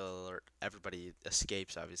 spoiler alert, everybody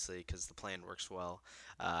escapes obviously because the plan works well.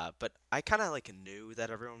 But I kind of like knew that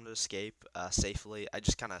everyone would escape safely. I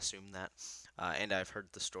just kind of assumed that, and I've heard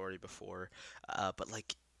the story before. But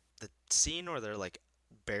like the scene where they're like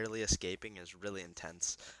barely escaping is really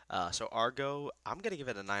intense. So Argo, I'm gonna give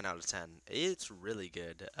it a 9 out of 10. It's really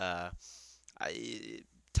good. I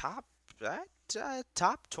top that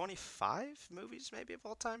top 25 movies maybe of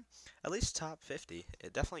all time, at least top 50.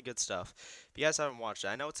 Definitely good stuff. If you guys haven't watched it,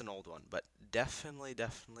 I know it's an old one, but definitely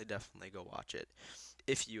go watch it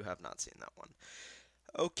if you have not seen that one.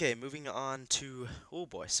 Okay, moving on to, oh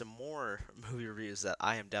boy, some more movie reviews that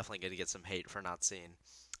I am definitely going to get some hate for not seeing.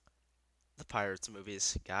 The Pirates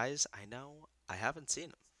movies. Guys, I know I haven't seen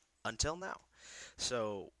them until now.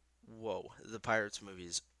 So, whoa, the Pirates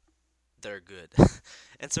movies, they're good.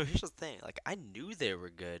 And so here's the thing, like I knew they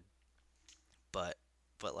were good, but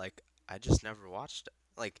like I just never watched it.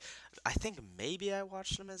 Like I think maybe I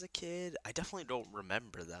watched them as a kid. I definitely don't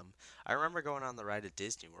remember them. I remember going on the ride at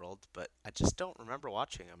Disney World, but I just don't remember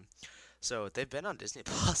watching them. So they've been on Disney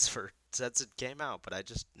Plus for since it came out, but I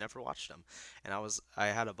just never watched them. And I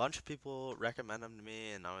had a bunch of people recommend them to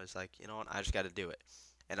me, and I was like, you know what, I just got to do it.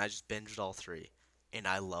 And I just binged all three, and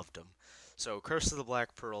I loved them. So Curse of the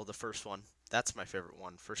Black Pearl, the first one, that's my favorite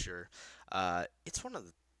one for sure. It's one of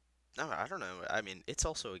the no, I don't know. I mean, it's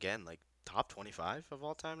also again like top 25 of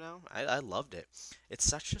all time now. I loved it. It's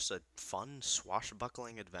such just a fun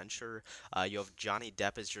swashbuckling adventure. You have Johnny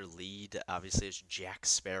Depp as your lead, obviously as Jack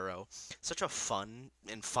Sparrow. Such a fun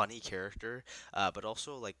and funny character, but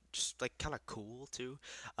also like just like kind of cool too.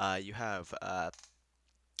 You have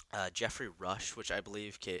Jeffrey Rush, which I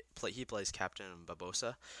believe he plays Captain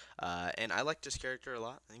Barbossa, and I liked his character a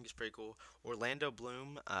lot. I think he's pretty cool. Orlando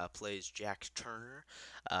Bloom plays Jack Turner,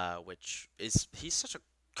 which is he's such a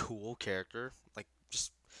cool character. Like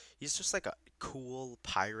just he's just like a cool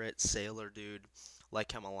pirate sailor dude.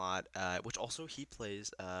 Like him a lot. Which also he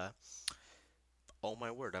plays. Oh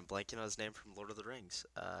my word, I'm blanking on his name from Lord of the Rings.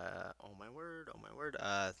 Oh my word, oh my word.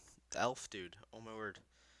 The elf dude. Oh my word.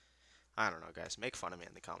 I don't know, guys. Make fun of me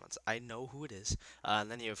in the comments. I know who it is.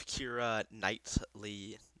 And then you have Kira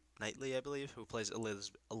Knightley, I believe, who plays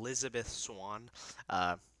Elizabeth Swan,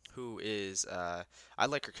 uh, who is I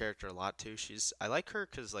like her character a lot too. I like her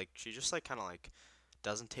because like she just like kind of like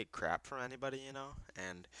doesn't take crap from anybody,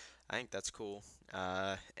 and I think that's cool.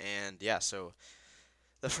 And yeah, so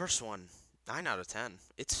the first one, 9 out of 10.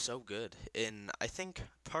 It's so good. And I think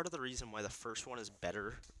part of the reason why the first one is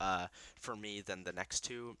better for me than the next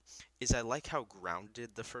two is I like how grounded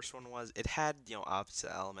the first one was. It had,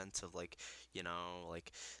 opposite elements of like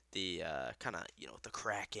the kind of, the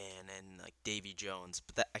Kraken and like Davy Jones.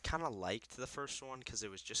 But I kind of liked the first one because it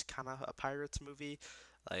was just kind of a pirates movie.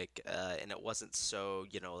 And it wasn't so,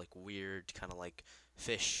 like weird, kind of like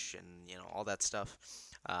fish and, all that stuff.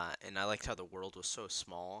 And I liked how the world was so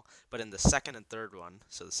small. But in the second and third one,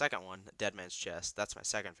 so the second one, Dead Man's Chest, that's my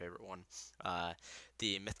second favorite one. Uh,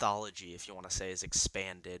 the mythology, if you want to say, is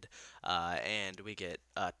expanded, and we get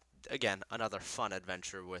again another fun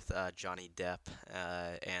adventure with Johnny Depp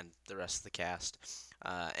and the rest of the cast.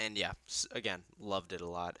 And yeah, again, loved it a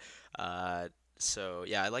lot. Uh, so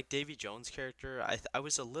yeah, I like Davy Jones' character. I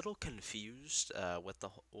was a little confused with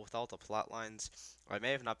all the plot lines. I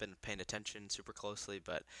may have not been paying attention super closely,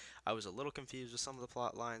 but I was a little confused with some of the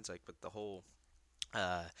plot lines, like with the whole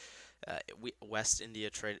uh, West India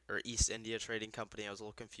trade or East India Trading Company. I was a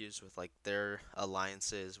little confused with like their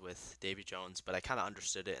alliances with Davy Jones, but I kind of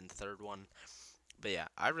understood it in the third one. But yeah,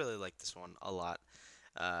 I really like this one a lot.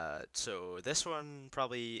 So this one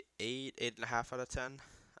probably 8.5 out of 10.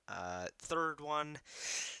 Third one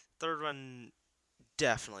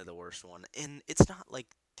definitely the worst one, and it's not like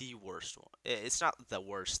the worst one. It's not the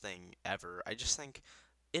worst thing ever. I just think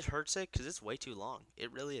it hurts it because it's way too long.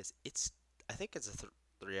 It really is. I think it's a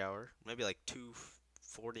 3 hour, maybe like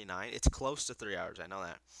 2:49. It's close to 3 hours. I know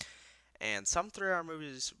that. And some 3 hour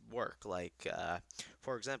movies work, like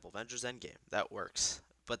for example, Avengers Endgame. That works.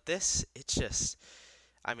 But this, it's just.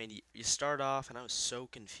 I mean, you start off, and I was so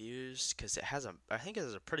confused because I think it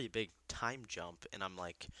has a pretty big time jump, and I'm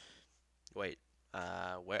like, wait,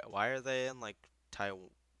 why are they in like Taiwan,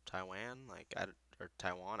 or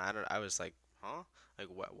Taiwan? I was like, huh? Like,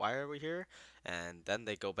 why are we here? And then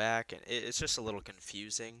they go back, and it's just a little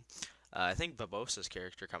confusing. I think Babossa's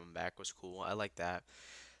character coming back was cool. I like that.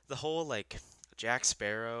 The whole like Jack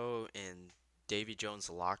Sparrow in Davy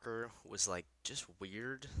Jones' locker was like just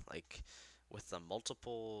weird. Like with the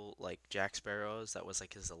multiple like Jack Sparrows, that was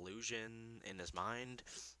like his illusion in his mind.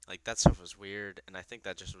 Like that stuff was weird, and I think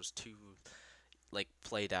that just was too like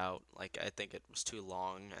played out. Like I think it was too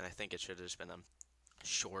long, and I think it should have just been a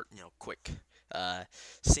short, quick uh,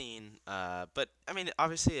 scene. But I mean,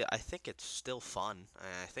 obviously, I think it's still fun.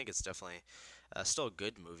 I think it's definitely still a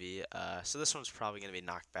good movie. So this one's probably gonna be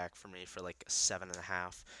knocked back for me for like a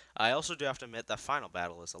 7.5. I also do have to admit that final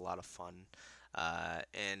battle is a lot of fun.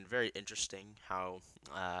 And very interesting how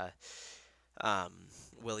uh, um,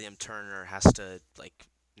 William Turner has to like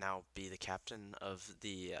now be the captain of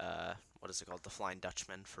the what is it called, the Flying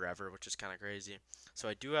Dutchman forever, which is kind of crazy. So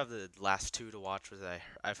I do have the last two to watch.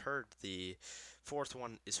 I've heard the fourth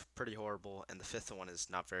one is pretty horrible, and the fifth one is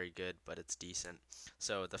not very good, but it's decent.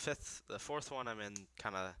 So the fourth one, I'm in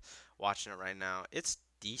kind of watching it right now. It's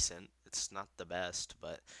decent. It's not the best,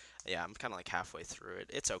 but yeah, I'm kind of like halfway through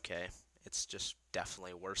it. It's okay. It's just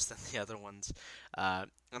definitely worse than the other ones.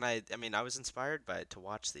 And I mean, I was inspired by it to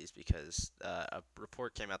watch these because a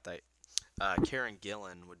report came out that Karen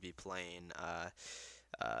Gillan would be playing,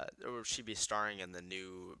 or she'd be starring in the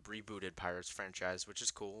new rebooted Pirates franchise, which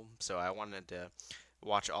is cool. So I wanted to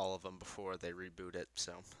watch all of them before they reboot it.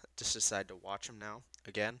 So just decided to watch them now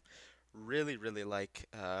again. really, really like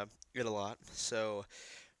it a lot. So,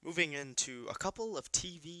 moving into a couple of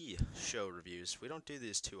TV show reviews. We don't do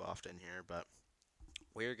these too often here, but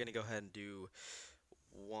we're gonna go ahead and do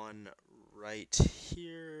one right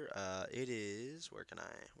here. It is. Where can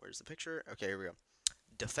I? Where's the picture? Okay, here we go.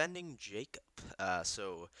 Defending Jacob.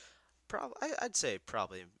 I'd say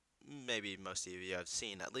probably maybe most of you have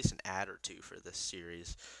seen at least an ad or two for this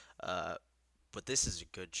series. Uh, but this is a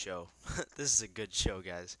good show. This is a good show,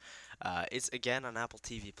 guys. It's again on Apple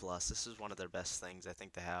TV Plus. This is one of their best things I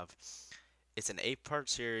think they have. It's an eight-part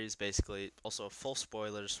series, basically. Also, full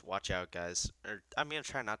spoilers. Watch out, guys. I'm gonna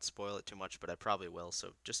try not to spoil it too much, but I probably will. So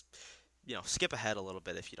just skip ahead a little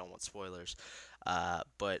bit if you don't want spoilers.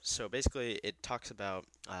 But so basically, it talks about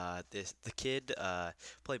the kid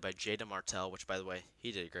played by Jada Martell, which by the way,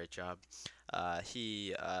 he did a great job.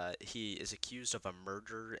 He is accused of a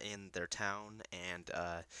murder in their town, and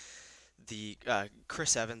the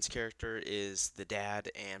Chris Evans character is the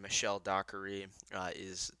dad, and Michelle Dockery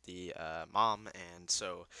is the mom, and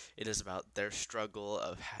so it is about their struggle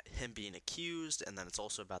of him being accused, and then it's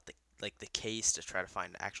also about the case to try to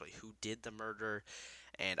find actually who did the murder.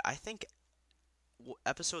 And I think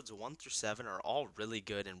episodes 1 through 7 are all really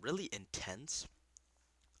good and really intense.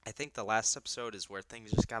 I think the last episode is where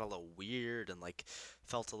things just got a little weird and like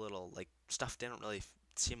felt a little like stuff didn't really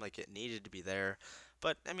seem like it needed to be there.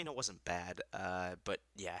 But I mean, it wasn't bad. But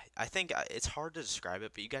yeah, I think it's hard to describe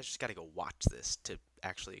it. But you guys just got to go watch this to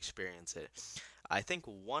actually experience it. I think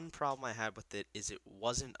one problem I had with it is it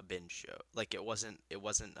wasn't a binge show. Like it wasn't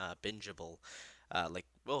bingeable. Like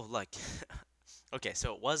okay,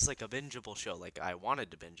 so it was like a bingeable show. Like I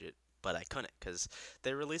wanted to binge it, but I couldn't because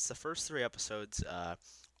they released the first three episodes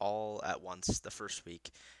all at once the first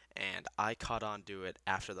week, and I caught on to it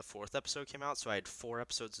after the fourth episode came out. So I had four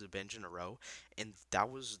episodes to binge in a row, and that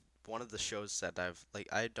was one of the shows that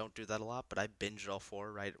I don't do that a lot, but I binged all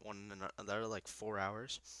four right one another like 4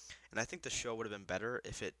 hours, and I think the show would have been better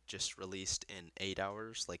if it just released in 8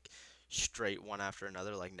 hours, like straight one after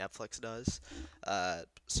another, like Netflix does.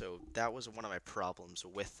 So that was one of my problems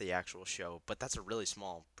with the actual show, but that's a really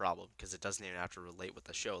small problem because it doesn't even have to relate with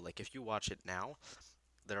the show. Like if you watch it now,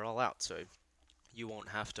 they're all out, so you won't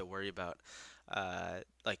have to worry about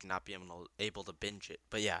like not being able to binge it.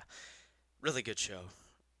 But yeah, really good show.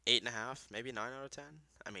 8.5, maybe 9 out of 10.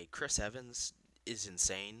 I mean, Chris Evans is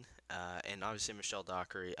insane, and obviously Michelle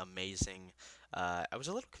Dockery, amazing. I was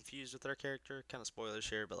a little confused with her character, kind of spoilers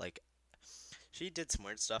here, but like she did some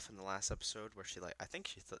weird stuff in the last episode where she like I think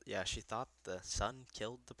she thought the son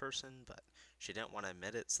killed the person, but she didn't want to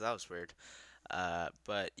admit it, so that was weird.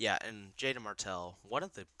 But yeah, and Jada Martell, one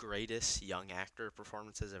of the greatest young actor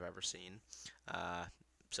performances I've ever seen. Uh,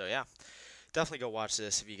 so yeah, definitely go watch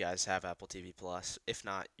this if you guys have Apple TV Plus. If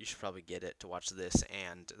not, you should probably get it to watch this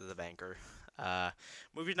and The Banker. Uh,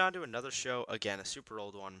 Moving on to another show, again a super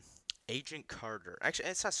old one, Agent Carter. Actually,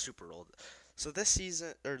 it's not super old. So this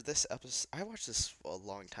season or this episode, I watched this a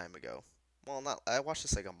long time ago. Well, not I watched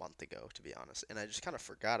this like a month ago, to be honest, and I just kind of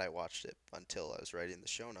forgot I watched it until I was writing the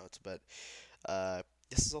show notes. But uh,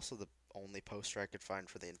 this is also the only poster I could find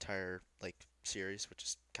for the entire like series, which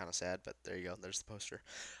is kind of sad. But there you go. There's the poster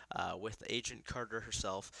with Agent Carter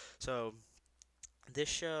herself. So this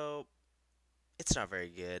show, it's not very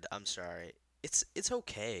good. I'm sorry. It's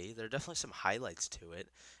okay. There are definitely some highlights to it,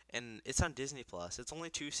 and it's on Disney Plus. It's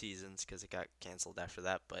only 2 seasons because it got canceled after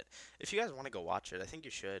that. But if you guys want to go watch it, I think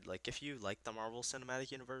you should. Like if you like the Marvel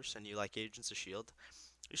Cinematic Universe and you like Agents of Shield,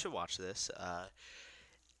 you should watch this.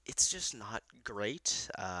 It's just not great.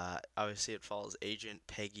 Obviously, it follows Agent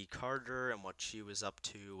Peggy Carter and what she was up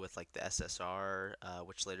to with like the SSR,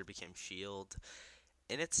 which later became Shield.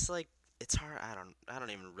 And it's like it's hard. I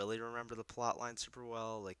don't even really remember the plot line super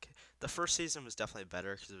well. Like the first season was definitely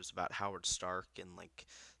better because it was about Howard Stark and like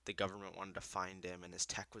the government wanted to find him and his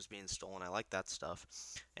tech was being stolen. I like that stuff,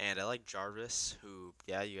 and I like Jarvis, who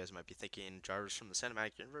yeah, you guys might be thinking Jarvis from the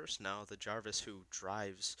cinematic universe. No, the Jarvis who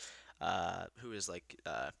drives, who is like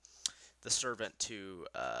the servant to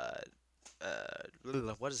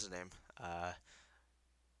what is his name?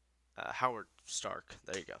 Howard Stark.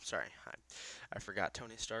 There you go. Sorry, I forgot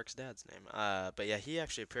Tony Stark's dad's name. But yeah, he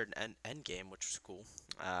actually appeared in Endgame, which was cool.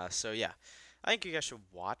 So yeah, I think you guys should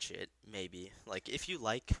watch it. Maybe like if you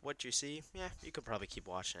like what you see, yeah, you could probably keep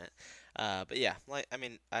watching it. But yeah, like I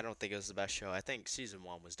mean, I don't think it was the best show. I think season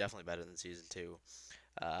one was definitely better than season two.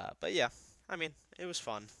 But yeah, I mean, it was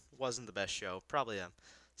fun. Wasn't the best show. Probably a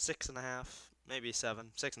 6.5, maybe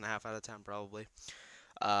 7, 6.5 out of 10 probably.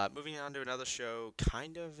 Moving on to another show,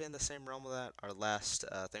 kind of in the same realm of that. Our last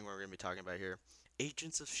thing we're going to be talking about here,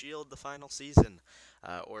 Agents of Shield, the final season,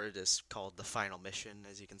 or it is called the final mission,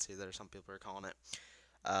 as you can see there. Some people are calling it.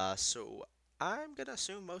 So I'm gonna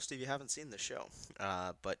assume most of you haven't seen the show,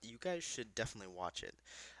 but you guys should definitely watch it.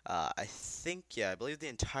 I think, yeah, I believe the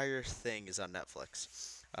entire thing is on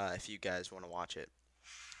Netflix. If you guys want to watch it.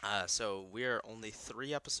 So we are only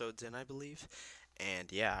 3 episodes in, I believe,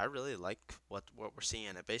 and yeah, I really like what we're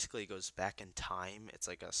seeing. It basically goes back in time. It's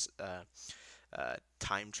like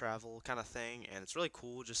time travel kind of thing, and it's really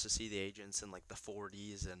cool just to see the agents in like the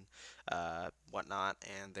 40s and whatnot.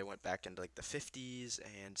 And they went back into like the 50s,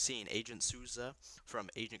 and seeing Agent Sousa from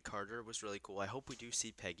Agent Carter was really cool. I hope we do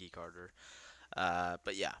see Peggy Carter.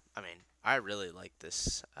 But yeah, I mean, I really like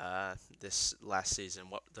this last season,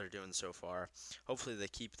 what they're doing so far. Hopefully they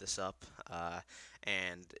keep this up.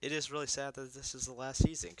 And it is really sad that this is the last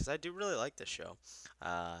season because I do really like this show.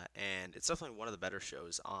 And it's definitely one of the better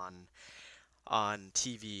shows on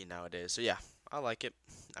TV nowadays. So yeah, I like it.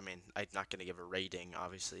 I mean, I'm not gonna give a rating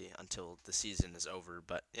obviously until the season is over,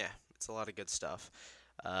 but yeah, it's a lot of good stuff.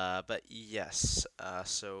 But yes,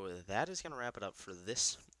 so that is gonna wrap it up for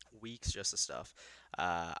this week's Just the Stuff.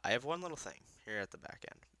 I have one little thing here at the back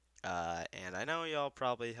end, and I know y'all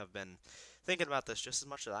probably have been thinking about this just as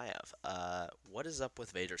much as I have. What is up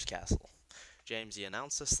with Vader's Castle? James, you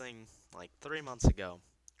announced this thing like 3 months ago.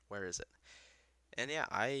 Where is it? And yeah,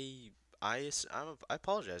 I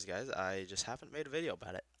apologize, guys. I just haven't made a video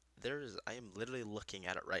about it. I am literally looking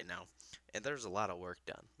at it right now, and there's a lot of work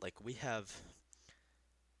done. Like we have,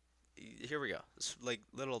 here we go. Like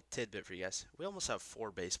little tidbit for you guys. We almost have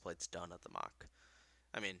 4 base plates done at the mock.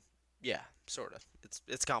 I mean, yeah, sort of.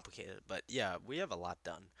 It's complicated, but yeah, we have a lot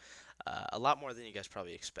done. A lot more than you guys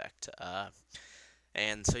probably expect.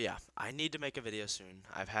 And so yeah, I need to make a video soon.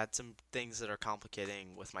 I've had some things that are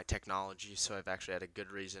complicating with my technology, so I've actually had a good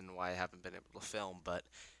reason why I haven't been able to film. But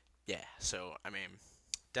yeah, so I mean,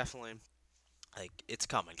 definitely, like it's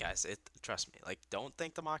coming, guys. It trust me. Like, don't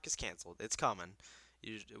think the mock is canceled. It's coming.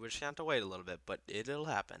 We're just gonna have to wait a little bit, but it'll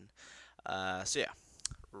happen. So yeah,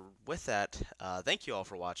 with that, thank you all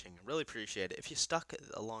for watching. Really appreciate it. If you stuck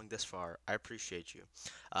along this far, I appreciate you.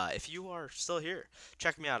 If you are still here,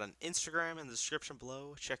 check me out on Instagram in the description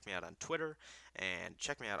below. Check me out on Twitter, and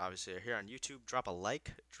check me out obviously here on YouTube. Drop a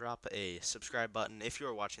like, drop a subscribe button if you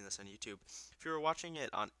are watching this on YouTube. If you are watching it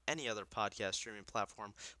on any other podcast streaming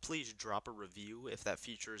platform, please drop a review if that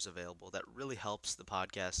feature is available. That really helps the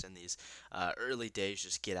podcast in these early days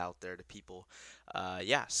just get out there to people.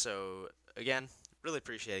 Yeah, so again, really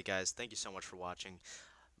appreciate it, guys. Thank you so much for watching.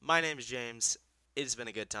 My name is James. It has been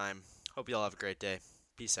a good time. Hope you all have a great day.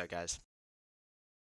 Peace out, guys.